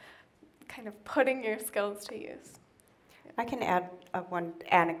up kind of putting your skills to use. I can add one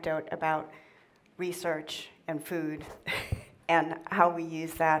anecdote about research and food and how we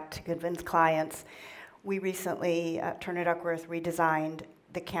use that to convince clients. We recently, Turner Duckworth redesigned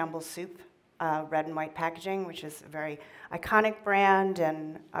the Campbell soup, red and white packaging, which is a very iconic brand,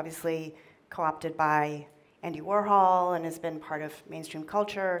 and obviously co-opted by Andy Warhol and has been part of mainstream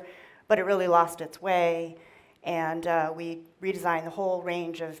culture, but it really lost its way. And we redesigned the whole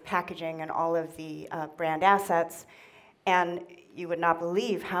range of packaging and all of the brand assets. And you would not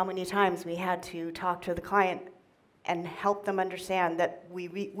believe how many times we had to talk to the client and help them understand that we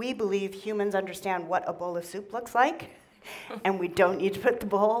believe humans understand what a bowl of soup looks like, and we don't need to put the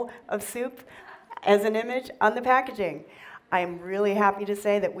bowl of soup as an image on the packaging. I'm really happy to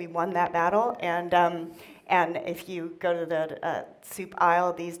say that we won that battle, and if you go to the soup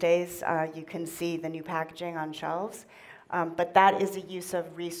aisle these days, you can see the new packaging on shelves. But that is a use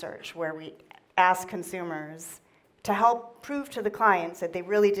of research where we ask consumers to help prove to the clients that they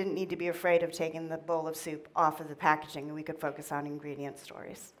really didn't need to be afraid of taking the bowl of soup off of the packaging, and we could focus on ingredient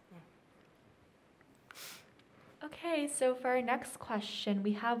stories. Okay, so for our next question,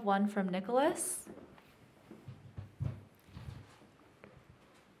 we have one from Nicholas.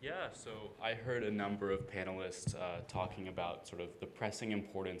 Yeah, so I heard a number of panelists talking about sort of the pressing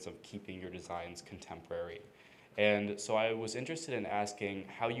importance of keeping your designs contemporary. And so I was interested in asking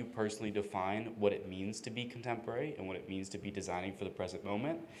how you personally define what it means to be contemporary and what it means to be designing for the present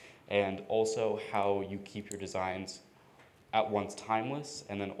moment, and also how you keep your designs at once timeless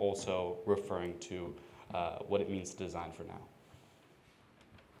and then also referring to what it means to design for now.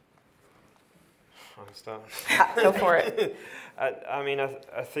 I'll start. Go for it. I mean,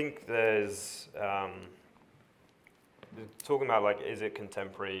 I think there's talking about like, is it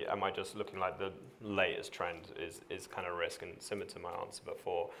contemporary? Am I just looking like the latest trend? Is kind of risk, and similar to my answer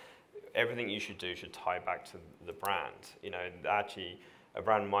before. Everything you should do should tie back to the brand. You know, actually, a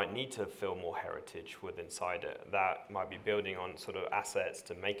brand might need to feel more heritage within inside it. That might be building on sort of assets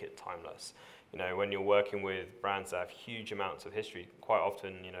to make it timeless. You know, when you're working with brands that have huge amounts of history, quite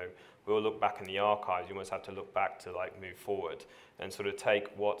often, you know, we'll look back in the archives. You almost have to look back to like move forward and sort of take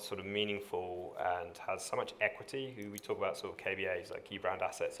what's sort of meaningful and has so much equity. We talk about sort of KBAs, like key brand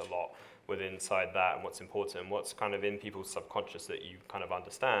assets, a lot within inside that, and what's important and what's kind of in people's subconscious that you kind of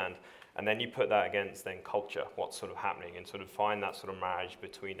understand. And then you put that against then culture, what's sort of happening, and sort of find that sort of marriage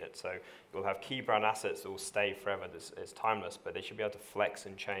between it. So you'll have key brand assets that will stay forever, it's timeless, but they should be able to flex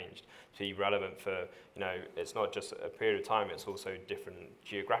and change to be relevant for, you know, it's not just a period of time, it's also different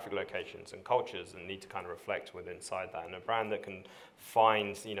geographic locations and cultures and need to kind of reflect within inside that. And a brand that can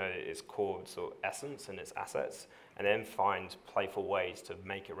find, you know, its core sort of essence and its assets, and then find playful ways to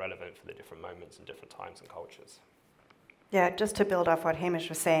make it relevant for the different moments and different times and cultures. Yeah, just to build off what Hamish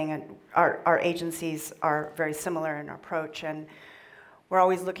was saying, our agencies are very similar in approach, and we're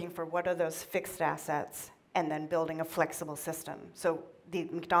always looking for what are those fixed assets and then building a flexible system. So the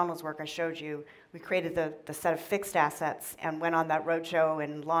McDonald's work I showed you, we created the set of fixed assets and went on that roadshow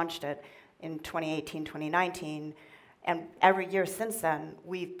and launched it in 2018, 2019. And every year since then,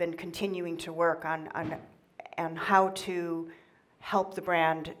 we've been continuing to work on how to help the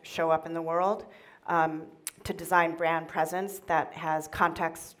brand show up in the world. To design brand presence that has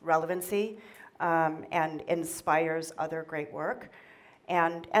context relevancy and inspires other great work.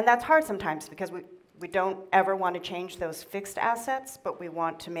 And that's hard sometimes because we don't ever want to change those fixed assets, but we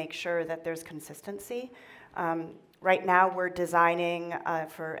want to make sure that there's consistency. Right now we're designing,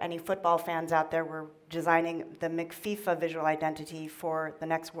 for any football fans out there, we're designing the McFIFA visual identity for the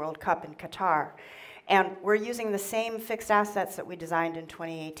next World Cup in Qatar. And we're using the same fixed assets that we designed in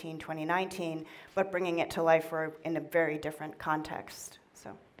 2018, 2019, but bringing it to life in a very different context. So,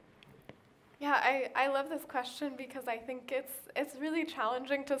 yeah, I love this question because I think it's really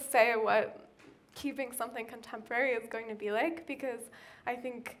challenging to say what keeping something contemporary is going to be like, because I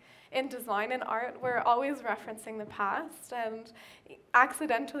think in design and art, we're always referencing the past, and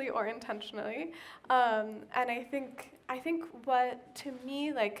accidentally or intentionally. And I think what, to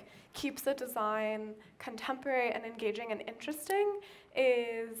me, like, keeps a design contemporary and engaging and interesting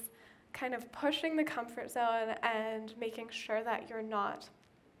is kind of pushing the comfort zone and making sure that you're not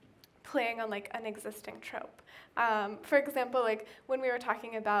playing on like an existing trope. For example, like when we were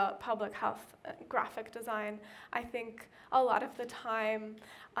talking about public health graphic design, I think a lot of the time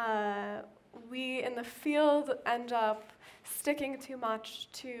we in the field end up sticking too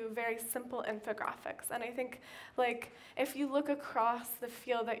much to very simple infographics. And I think, like, if you look across the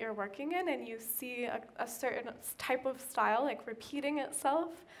field that you're working in and you see a certain type of style, like, repeating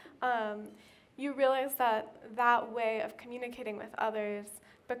itself, you realize that way of communicating with others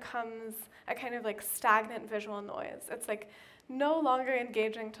becomes a kind of, like, stagnant visual noise. It's, like, no longer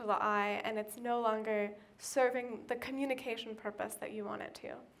engaging to the eye, and it's no longer serving the communication purpose that you want it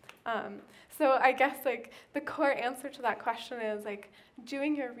to. So I guess, like, the core answer to that question is, like,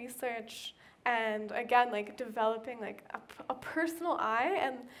 doing your research And again, like developing like a personal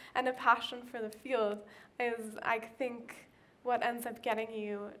eye and a passion for the field is, I think, what ends up getting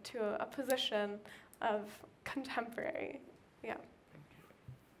you to a position of contemporary. Yeah.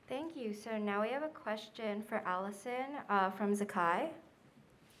 Thank you. So now we have a question for Allison from Zakai.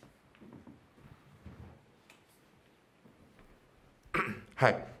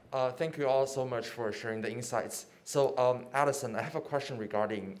 Hi. Thank you all so much for sharing the insights. So, Allison, I have a question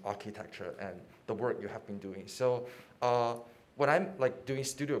regarding architecture and the work you have been doing. So, when I'm like doing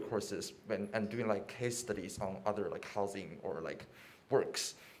studio courses and doing like case studies on other like housing or like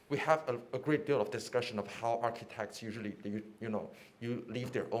works, we have a great deal of discussion of how architects usually, you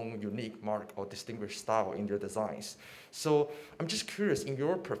leave their own unique mark or distinguished style in their designs. So I'm just curious, in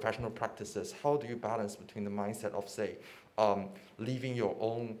your professional practices, how do you balance between the mindset of, say, leaving your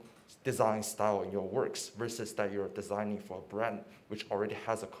own design style in your works versus that you're designing for a brand which already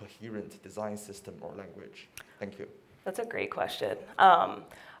has a coherent design system or language? Thank you. That's a great question.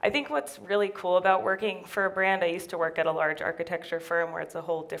 I think what's really cool about working for a brand, I used to work at a large architecture firm where it's a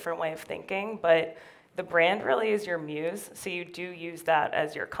whole different way of thinking, but the brand really is your muse, so you do use that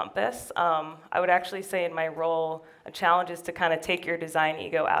as your compass. I would actually say in my role, a challenge is to kind of take your design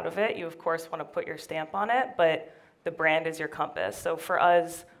ego out of it. You, of course, want to put your stamp on it, but the brand is your compass. So for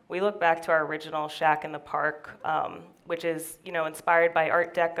us, we look back to our original Shack in the Park, which is inspired by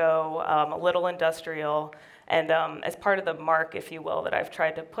Art Deco, a little industrial, and as part of the mark, if you will, that I've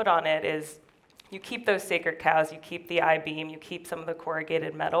tried to put on it is you keep those sacred cows, you keep the I-beam, you keep some of the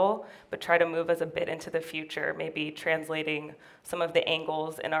corrugated metal, but try to move us a bit into the future, maybe translating some of the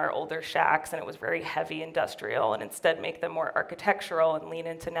angles in our older Shacks, and it was very heavy industrial, and instead make them more architectural and lean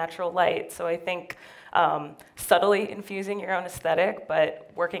into natural light. So I think subtly infusing your own aesthetic,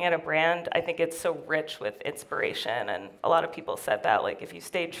 but working at a brand, I think it's so rich with inspiration, and a lot of people said that, like if you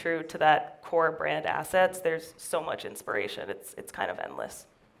stay true to that core brand assets, there's so much inspiration, it's kind of endless.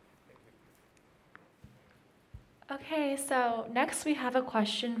 Okay, so next we have a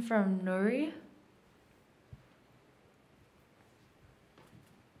question from Nuri.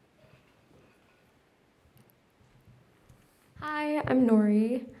 Hi, I'm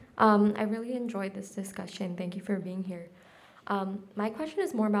Nori. I really enjoyed this discussion. Thank you for being here. My question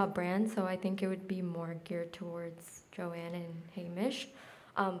is more about brands, so I think it would be more geared towards Joanne and Hamish,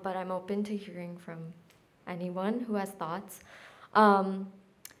 but I'm open to hearing from anyone who has thoughts.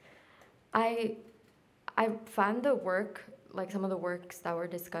 I found the work, like some of the works that were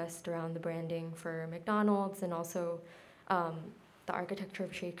discussed around the branding for McDonald's and also the architecture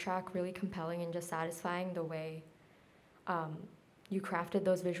of Shake Shack really compelling and just satisfying the way you crafted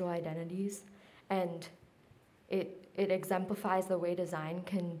those visual identities. And it exemplifies the way design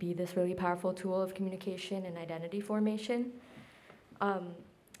can be this really powerful tool of communication and identity formation.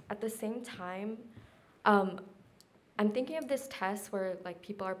 At the same time, I'm thinking of this test where like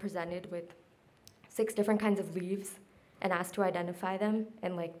people are presented with 6 different kinds of leaves and asked to identify them,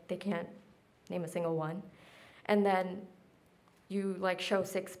 and like they can't name a single one. And then you like show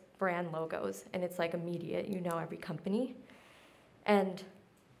 6 brand logos, and it's like immediate, you know every company. And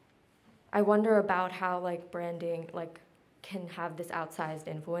I wonder about how like branding like can have this outsized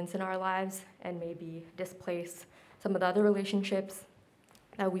influence in our lives and maybe displace some of the other relationships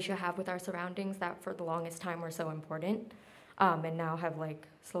that we should have with our surroundings that for the longest time were so important, and now have like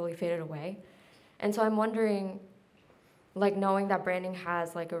slowly faded away. And so I'm wondering, like knowing that branding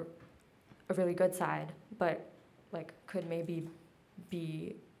has like a really good side, but like could maybe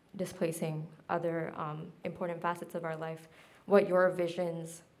be displacing other important facets of our life, what your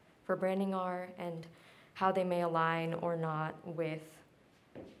visions for branding are and how they may align or not with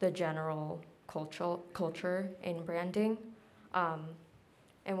the general culture in branding,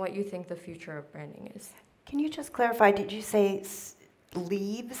 and what you think the future of branding is. Can you just clarify, did you say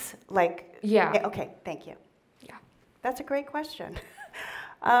leaves? Like, yeah. Okay, thank you. Yeah. That's a great question.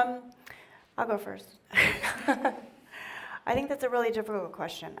 I'll go first. I think that's a really difficult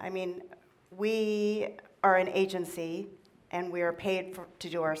question. I mean, we are an agency, and we are paid to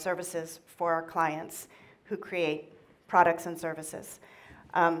do our services for our clients who create products and services.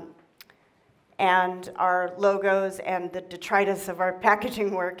 And our logos and the detritus of our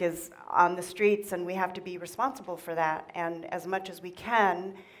packaging work is on the streets, and we have to be responsible for that. And as much as we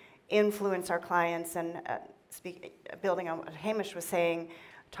can, influence our clients and building on what Hamish was saying,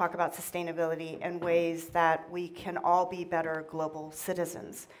 talk about sustainability in ways that we can all be better global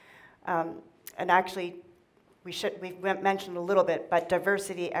citizens. And actually, we've mentioned a little bit, but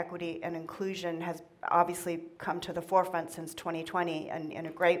diversity, equity, and inclusion has obviously come to the forefront since 2020 and in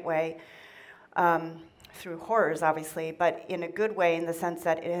a great way. through horrors, obviously, but in a good way in the sense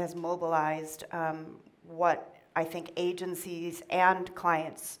that it has mobilized what I think agencies and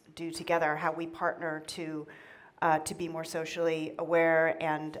clients do together, how we partner to be more socially aware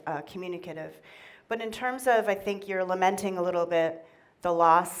and communicative. But in terms of, I think you're lamenting a little bit the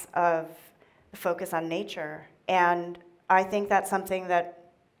loss of the focus on nature, and I think that's something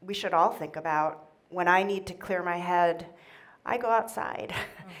that we should all think about. When I need to clear my head, I go outside.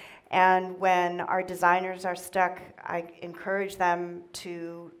 And when our designers are stuck, I encourage them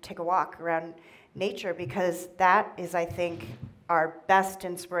to take a walk around nature, because that is, I think, our best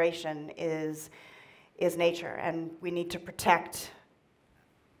inspiration is nature, and we need to protect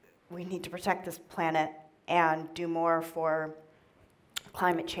this planet and do more for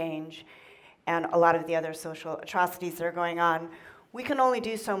climate change and a lot of the other social atrocities that are going on. We can only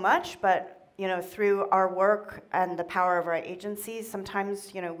do so much, but through our work and the power of our agencies,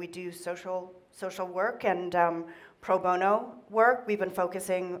 sometimes we do social work and pro bono work. We've been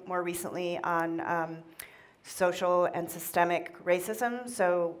focusing more recently on social and systemic racism.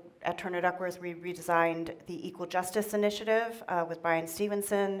 So at Turner Duckworth, we redesigned the Equal Justice Initiative with Brian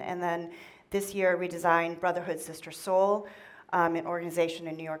Stevenson, and then this year redesigned Brotherhood Sister Soul, an organization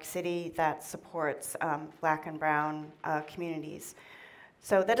in New York City that supports Black and brown communities.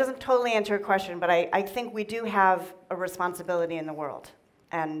 So that doesn't totally answer your question, but I think we do have a responsibility in the world,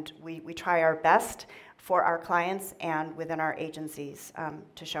 and we try our best for our clients and within our agencies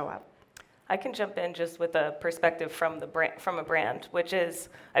to show up. I can jump in just with a perspective from a brand, which is,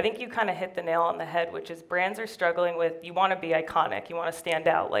 I think you kind of hit the nail on the head, which is brands are struggling with, you want to be iconic, you want to stand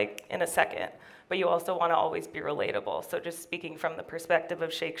out like in a second, but you also want to always be relatable. So just speaking from the perspective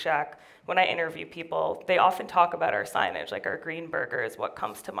of Shake Shack, when I interview people, they often talk about our signage, like our green burger is what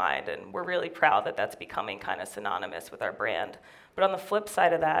comes to mind, and we're really proud that that's becoming kind of synonymous with our brand. But on the flip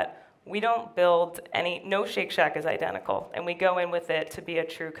side of that, we don't build no Shake Shack is identical, and we go in with it to be a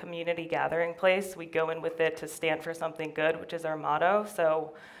true community gathering place. We go in with it to stand for something good, which is our motto.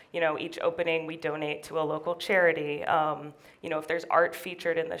 So, each opening we donate to a local charity. If there's art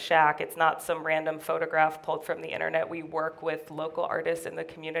featured in the Shack, it's not some random photograph pulled from the internet. We work with local artists in the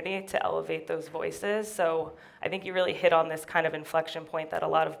community to elevate those voices. So I think you really hit on this kind of inflection point that a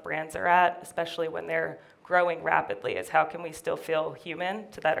lot of brands are at, especially when they're growing rapidly, is how can we still feel human,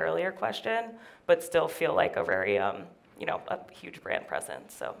 to that earlier question, but still feel like a very, a huge brand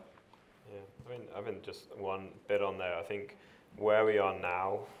presence. So. Yeah, I mean, just one bit on there. I think where we are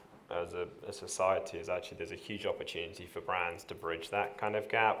now as a society is actually there's a huge opportunity for brands to bridge that kind of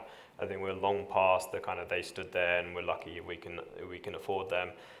gap. I think we're long past the kind of they stood there and we're lucky we can afford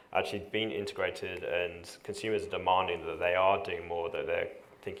them. Actually being integrated, and consumers are demanding that they are doing more, that they're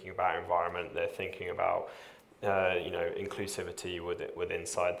thinking about environment, they're thinking about inclusivity with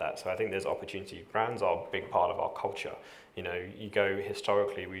inside that. So I think there's opportunity. Brands are a big part of our culture. You go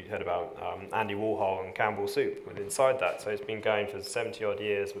historically, we heard about Andy Warhol and Campbell Soup with inside that. So it's been going for 70 odd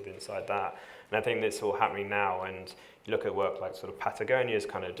years with inside that. And I think that's all happening now. And you look at work like sort of Patagonia is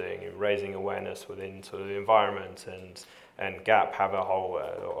kind of doing, raising awareness within sort of the environment, and Gap have a whole,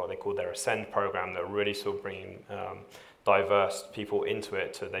 or they call their Ascend program, that really sort of bringing diverse people into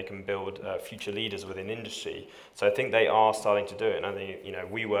it so they can build future leaders within industry. So I think they are starting to do it, and I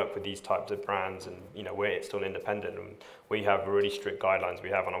think we work with these types of brands, and we're still independent, and we have really strict guidelines we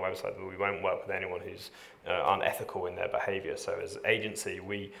have on our website that we won't work with anyone who's unethical in their behavior. So as an agency,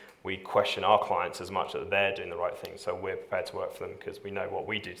 we question our clients as much that they're doing the right thing, so we're prepared to work for them because we know what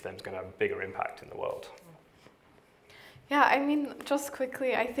we do to them is going to have a bigger impact in the world. Yeah, I mean, just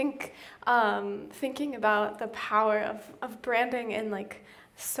quickly, I think thinking about the power of branding and like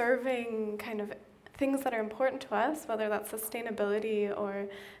serving kind of things that are important to us, whether that's sustainability or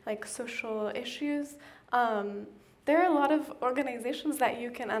like social issues, there are a lot of organizations that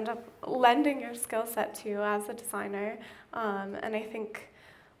you can end up lending your skill set to as a designer. And I think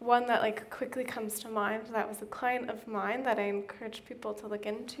one that like quickly comes to mind that was a client of mine that I encourage people to look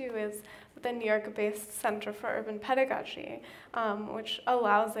into is the New York-based Center for Urban Pedagogy, which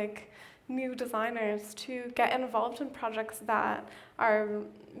allows like new designers to get involved in projects that are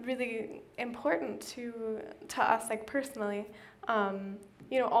really important to us like personally.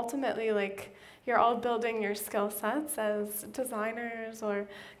 Ultimately, like you're all building your skill sets as designers or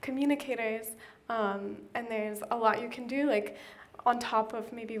communicators, and there's a lot you can do like on top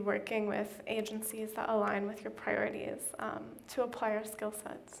of maybe working with agencies that align with your priorities to apply our skill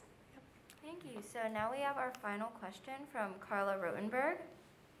sets. Thank you. So now we have our final question from Carla Rotenberg.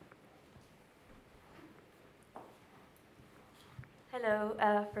 Hello.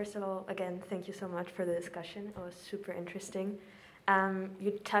 First of all, again, thank you so much for the discussion. It was super interesting.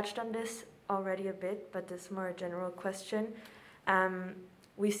 You touched on this already a bit, but this is more a general question.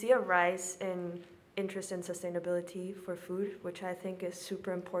 We see a rise in interest in sustainability for food, which I think is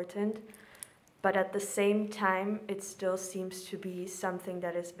super important. But at the same time, it still seems to be something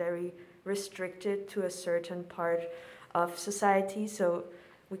that is very restricted to a certain part of society. So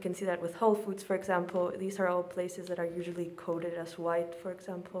we can see that with Whole Foods, for example. These are all places that are usually coded as white, for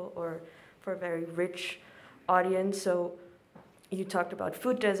example, or for a very rich audience. So you talked about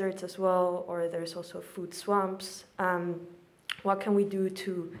food deserts as well, or there's also food swamps. What can we do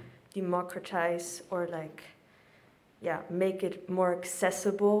to democratize or make it more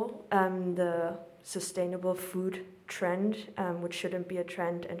accessible, the sustainable food trend, which shouldn't be a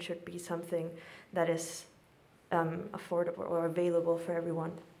trend and should be something that is affordable or available for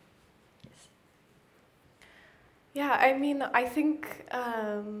everyone? Yes. Yeah, I mean, I think,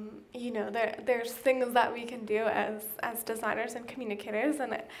 there's things that we can do as designers and communicators,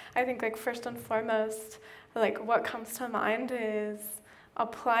 and I think, first and foremost, what comes to mind is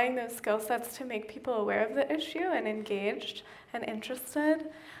applying those skill sets to make people aware of the issue and engaged and interested.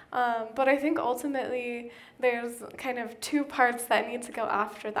 But I think ultimately there's kind of two parts that need to go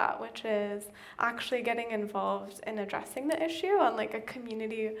after that, which is actually getting involved in addressing the issue on a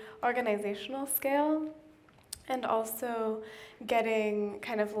community organizational scale, and also getting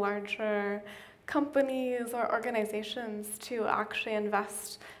kind of larger companies or organizations to actually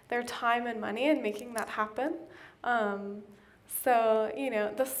invest their time and money in making that happen. So,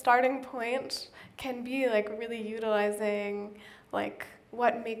 the starting point can be really utilizing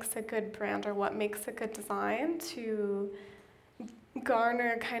what makes a good brand or what makes a good design to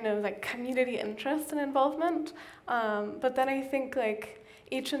garner kind of community interest and involvement. But then I think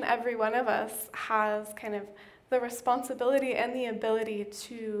each and every one of us has kind of the responsibility and the ability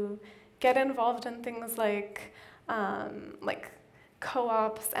to get involved in things like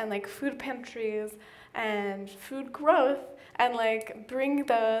co-ops and food pantries and food growth, and bring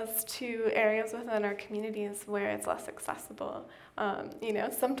those to areas within our communities where it's less accessible.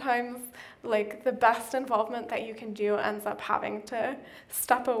 Sometimes the best involvement that you can do ends up having to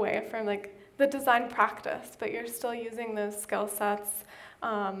step away from the design practice, but you're still using those skill sets,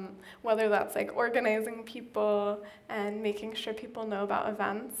 whether that's organizing people and making sure people know about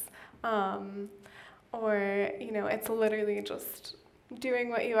events, or it's literally just doing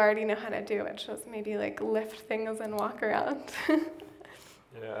what you already know how to do, which is maybe lift things and walk around.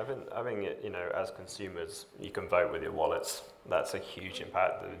 Yeah, I think as consumers, you can vote with your wallets. That's a huge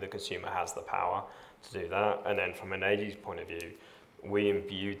impact. The consumer has the power to do that. And then from an agency point of view, we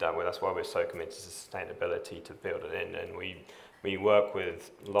imbued that with, that's why we're so committed to sustainability, to build it in. And we work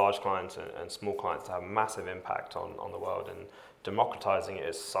with large clients and small clients to have massive impact on the world. And democratizing it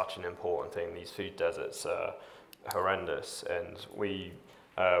is such an important thing. These food deserts are horrendous. And we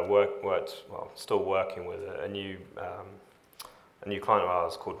still working with a new client of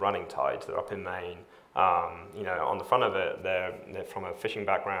ours called Running Tide. They're up in Maine. On the front of it, they're from a fishing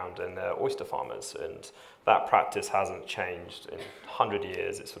background and they're oyster farmers, and that practice hasn't changed in 100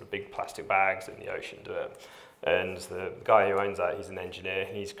 years. It's sort of big plastic bags in the ocean do it. And the guy who owns that, he's an engineer.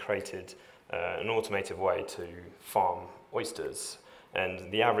 He's created an automated way to farm oysters,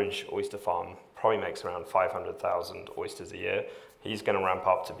 and the average oyster farm probably makes around 500,000 oysters a year. He's going to ramp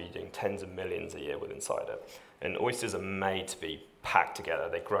up to be doing tens of millions a year with inside it. And oysters are made to be packed together.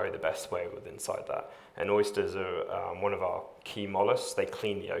 They grow the best way with inside that. And oysters are one of our key mollusks. They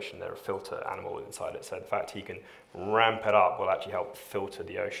clean the ocean. They're a filter animal inside it. So the fact he can ramp it up will actually help filter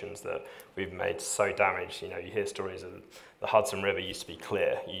the oceans that we've made so damaged. You hear stories of the Hudson River used to be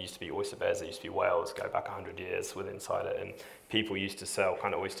clear. It used to be oyster beds. There used to be whales, go back 100 years with inside it. And people used to sell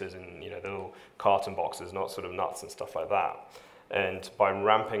kind of oysters in the little carton boxes, not sort of nuts and stuff like that. And by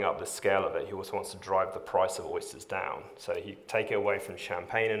ramping up the scale of it, he also wants to drive the price of oysters down. So he take it away from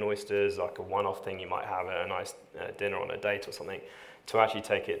champagne and oysters, like a one-off thing you might have at a nice dinner on a date or something, to actually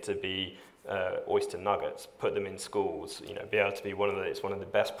take it to be oyster nuggets, put them in schools, be able to be it's one of the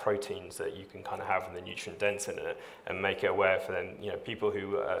best proteins that you can kind of have, and the nutrient dense in it, and make it aware for them, people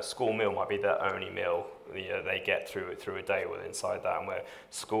who school meal might be their only meal they get through a day with inside that, and where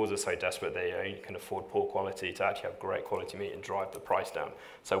schools are so desperate they only can afford poor quality to actually have great quality meat and drive the price down.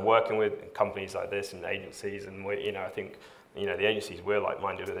 So working with companies like this and agencies, and I think the agencies, we're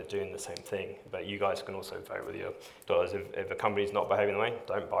like-minded with it, doing the same thing, but you guys can also vote with your dollars. If a company's not behaving the way,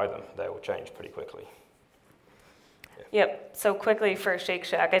 don't buy them. They will change pretty quickly. Yeah. Yep, so quickly for Shake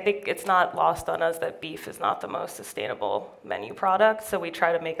Shack, I think it's not lost on us that beef is not the most sustainable menu product, so we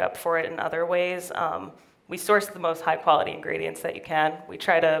try to make up for it in other ways. we source the most high quality ingredients that you can. We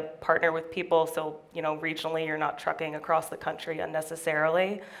try to partner with people so, regionally you're not trucking across the country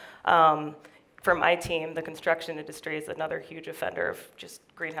unnecessarily. For my team, the construction industry is another huge offender of just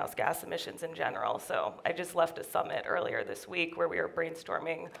greenhouse gas emissions in general. So I just left a summit earlier this week where we were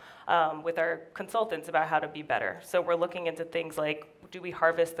brainstorming with our consultants about how to be better. So we're looking into things like, do we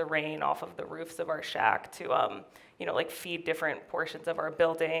harvest the rain off of the roofs of our shack to, feed different portions of our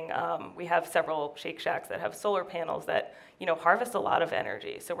building? We have several Shake Shacks that have solar panels that, harvest a lot of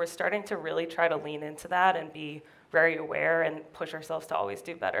energy. So we're starting to really try to lean into that and be very aware and push ourselves to always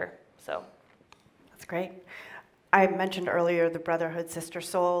do better. So. That's great. I mentioned earlier the Brotherhood Sister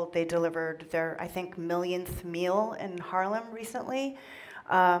Soul. They delivered their, I think, millionth meal in Harlem recently,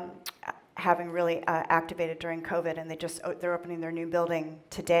 having really activated during COVID, and they're opening their new building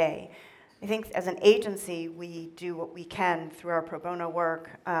today. I think as an agency, we do what we can through our pro bono work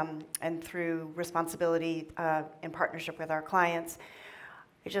and through responsibility in partnership with our clients.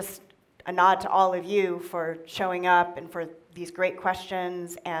 Just a nod to all of you for showing up and for these great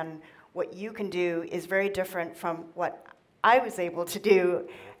questions, and what you can do is very different from what I was able to do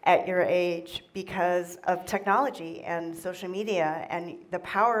at your age because of technology and social media, and the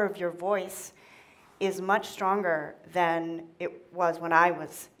power of your voice is much stronger than it was when I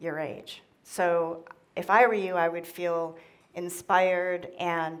was your age. So if I were you, I would feel inspired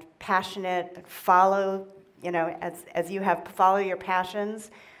and passionate, follow, as you have, follow your passions,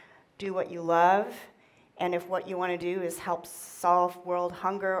 do what you love. And if what you want to do is help solve world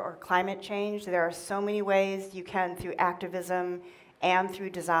hunger or climate change, there are so many ways you can, through activism and through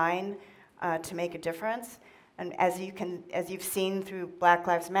design, to make a difference. And as you've seen through Black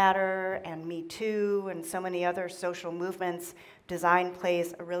Lives Matter and Me Too and so many other social movements, design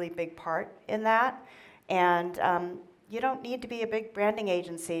plays a really big part in that. And you don't need to be a big branding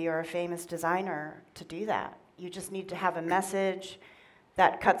agency or a famous designer to do that. You just need to have a message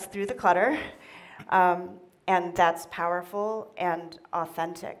that cuts through the clutter. And that's powerful and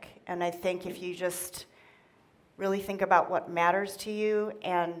authentic. And I think if you just really think about what matters to you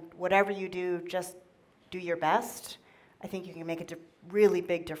and whatever you do, just do your best, I think you can make a really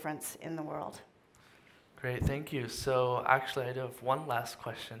big difference in the world. Great, thank you. So actually, I do have one last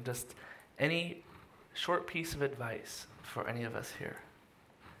question. Just any short piece of advice for any of us here?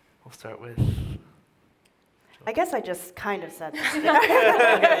 We'll start with... I guess I just kind of said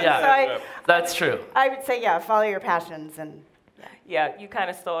that. Yeah, so that's true. I would say, follow your passions. And yeah, you kind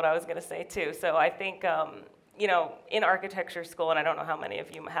of stole what I was going to say, too. So I think, in architecture school, and I don't know how many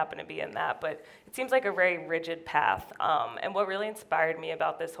of you happen to be in that, but it seems like a very rigid path. And what really inspired me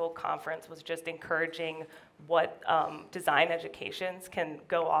about this whole conference was just encouraging what design educations can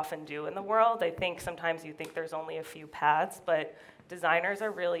go off and do in the world. I think sometimes you think there's only a few paths, but designers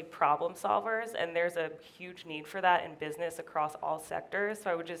are really problem solvers, and there's a huge need for that in business across all sectors.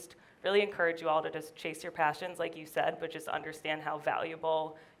 So I would just really encourage you all to just chase your passions, like you said, but just understand how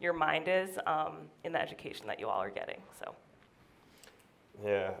valuable your mind is in the education that you all are getting. So.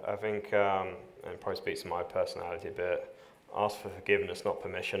 Yeah, I think, and it probably speaks to my personality a bit, ask for forgiveness, not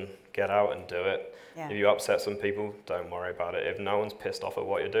permission. Get out and do it. Yeah. If you upset some people, don't worry about it. If no one's pissed off at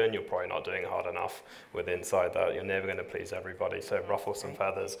what you're doing, you're probably not doing hard enough with inside that. You're never going to please everybody. So ruffle some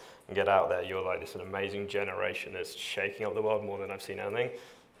feathers and get out there. You're like this an amazing generation that's shaking up the world more than I've seen anything.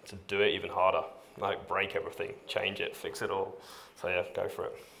 To do it even harder. Like break everything, change it, fix it all. So yeah, go for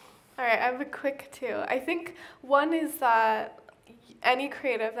it. All right, I have a quick two. I think one is that any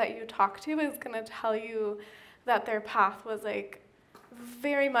creative that you talk to is going to tell you that their path was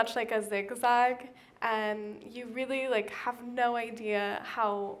very much like a zigzag, and you really have no idea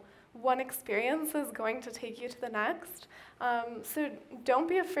how one experience is going to take you to the next. So don't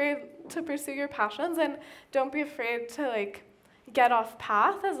be afraid to pursue your passions, and don't be afraid to get off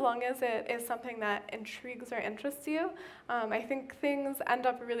path as long as it is something that intrigues or interests you. I think things end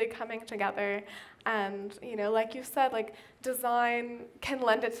up really coming together, and like you said, design can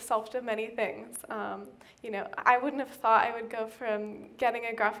lend itself to many things. I wouldn't have thought I would go from getting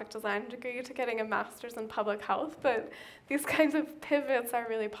a graphic design degree to getting a master's in public health, but these kinds of pivots are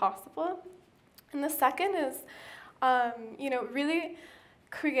really possible. And the second is, really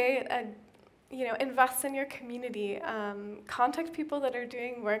create a invest in your community. Contact people that are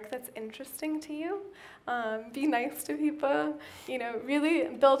doing work that's interesting to you. Be nice to people.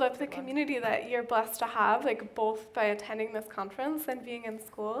 Really build up the community that you're blessed to have, both by attending this conference and being in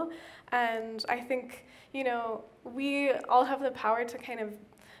school. And I think, we all have the power to kind of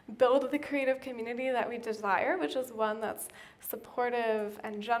build the creative community that we desire, which is one that's supportive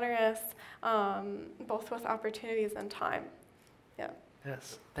and generous, both with opportunities and time. Yeah.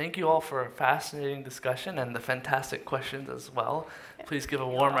 Yes. Thank you all for a fascinating discussion and the fantastic questions as well. Please give a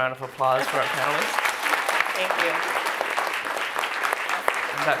warm round of applause for our panelists. Thank you.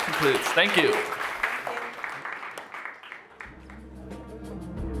 And that concludes. Thank you.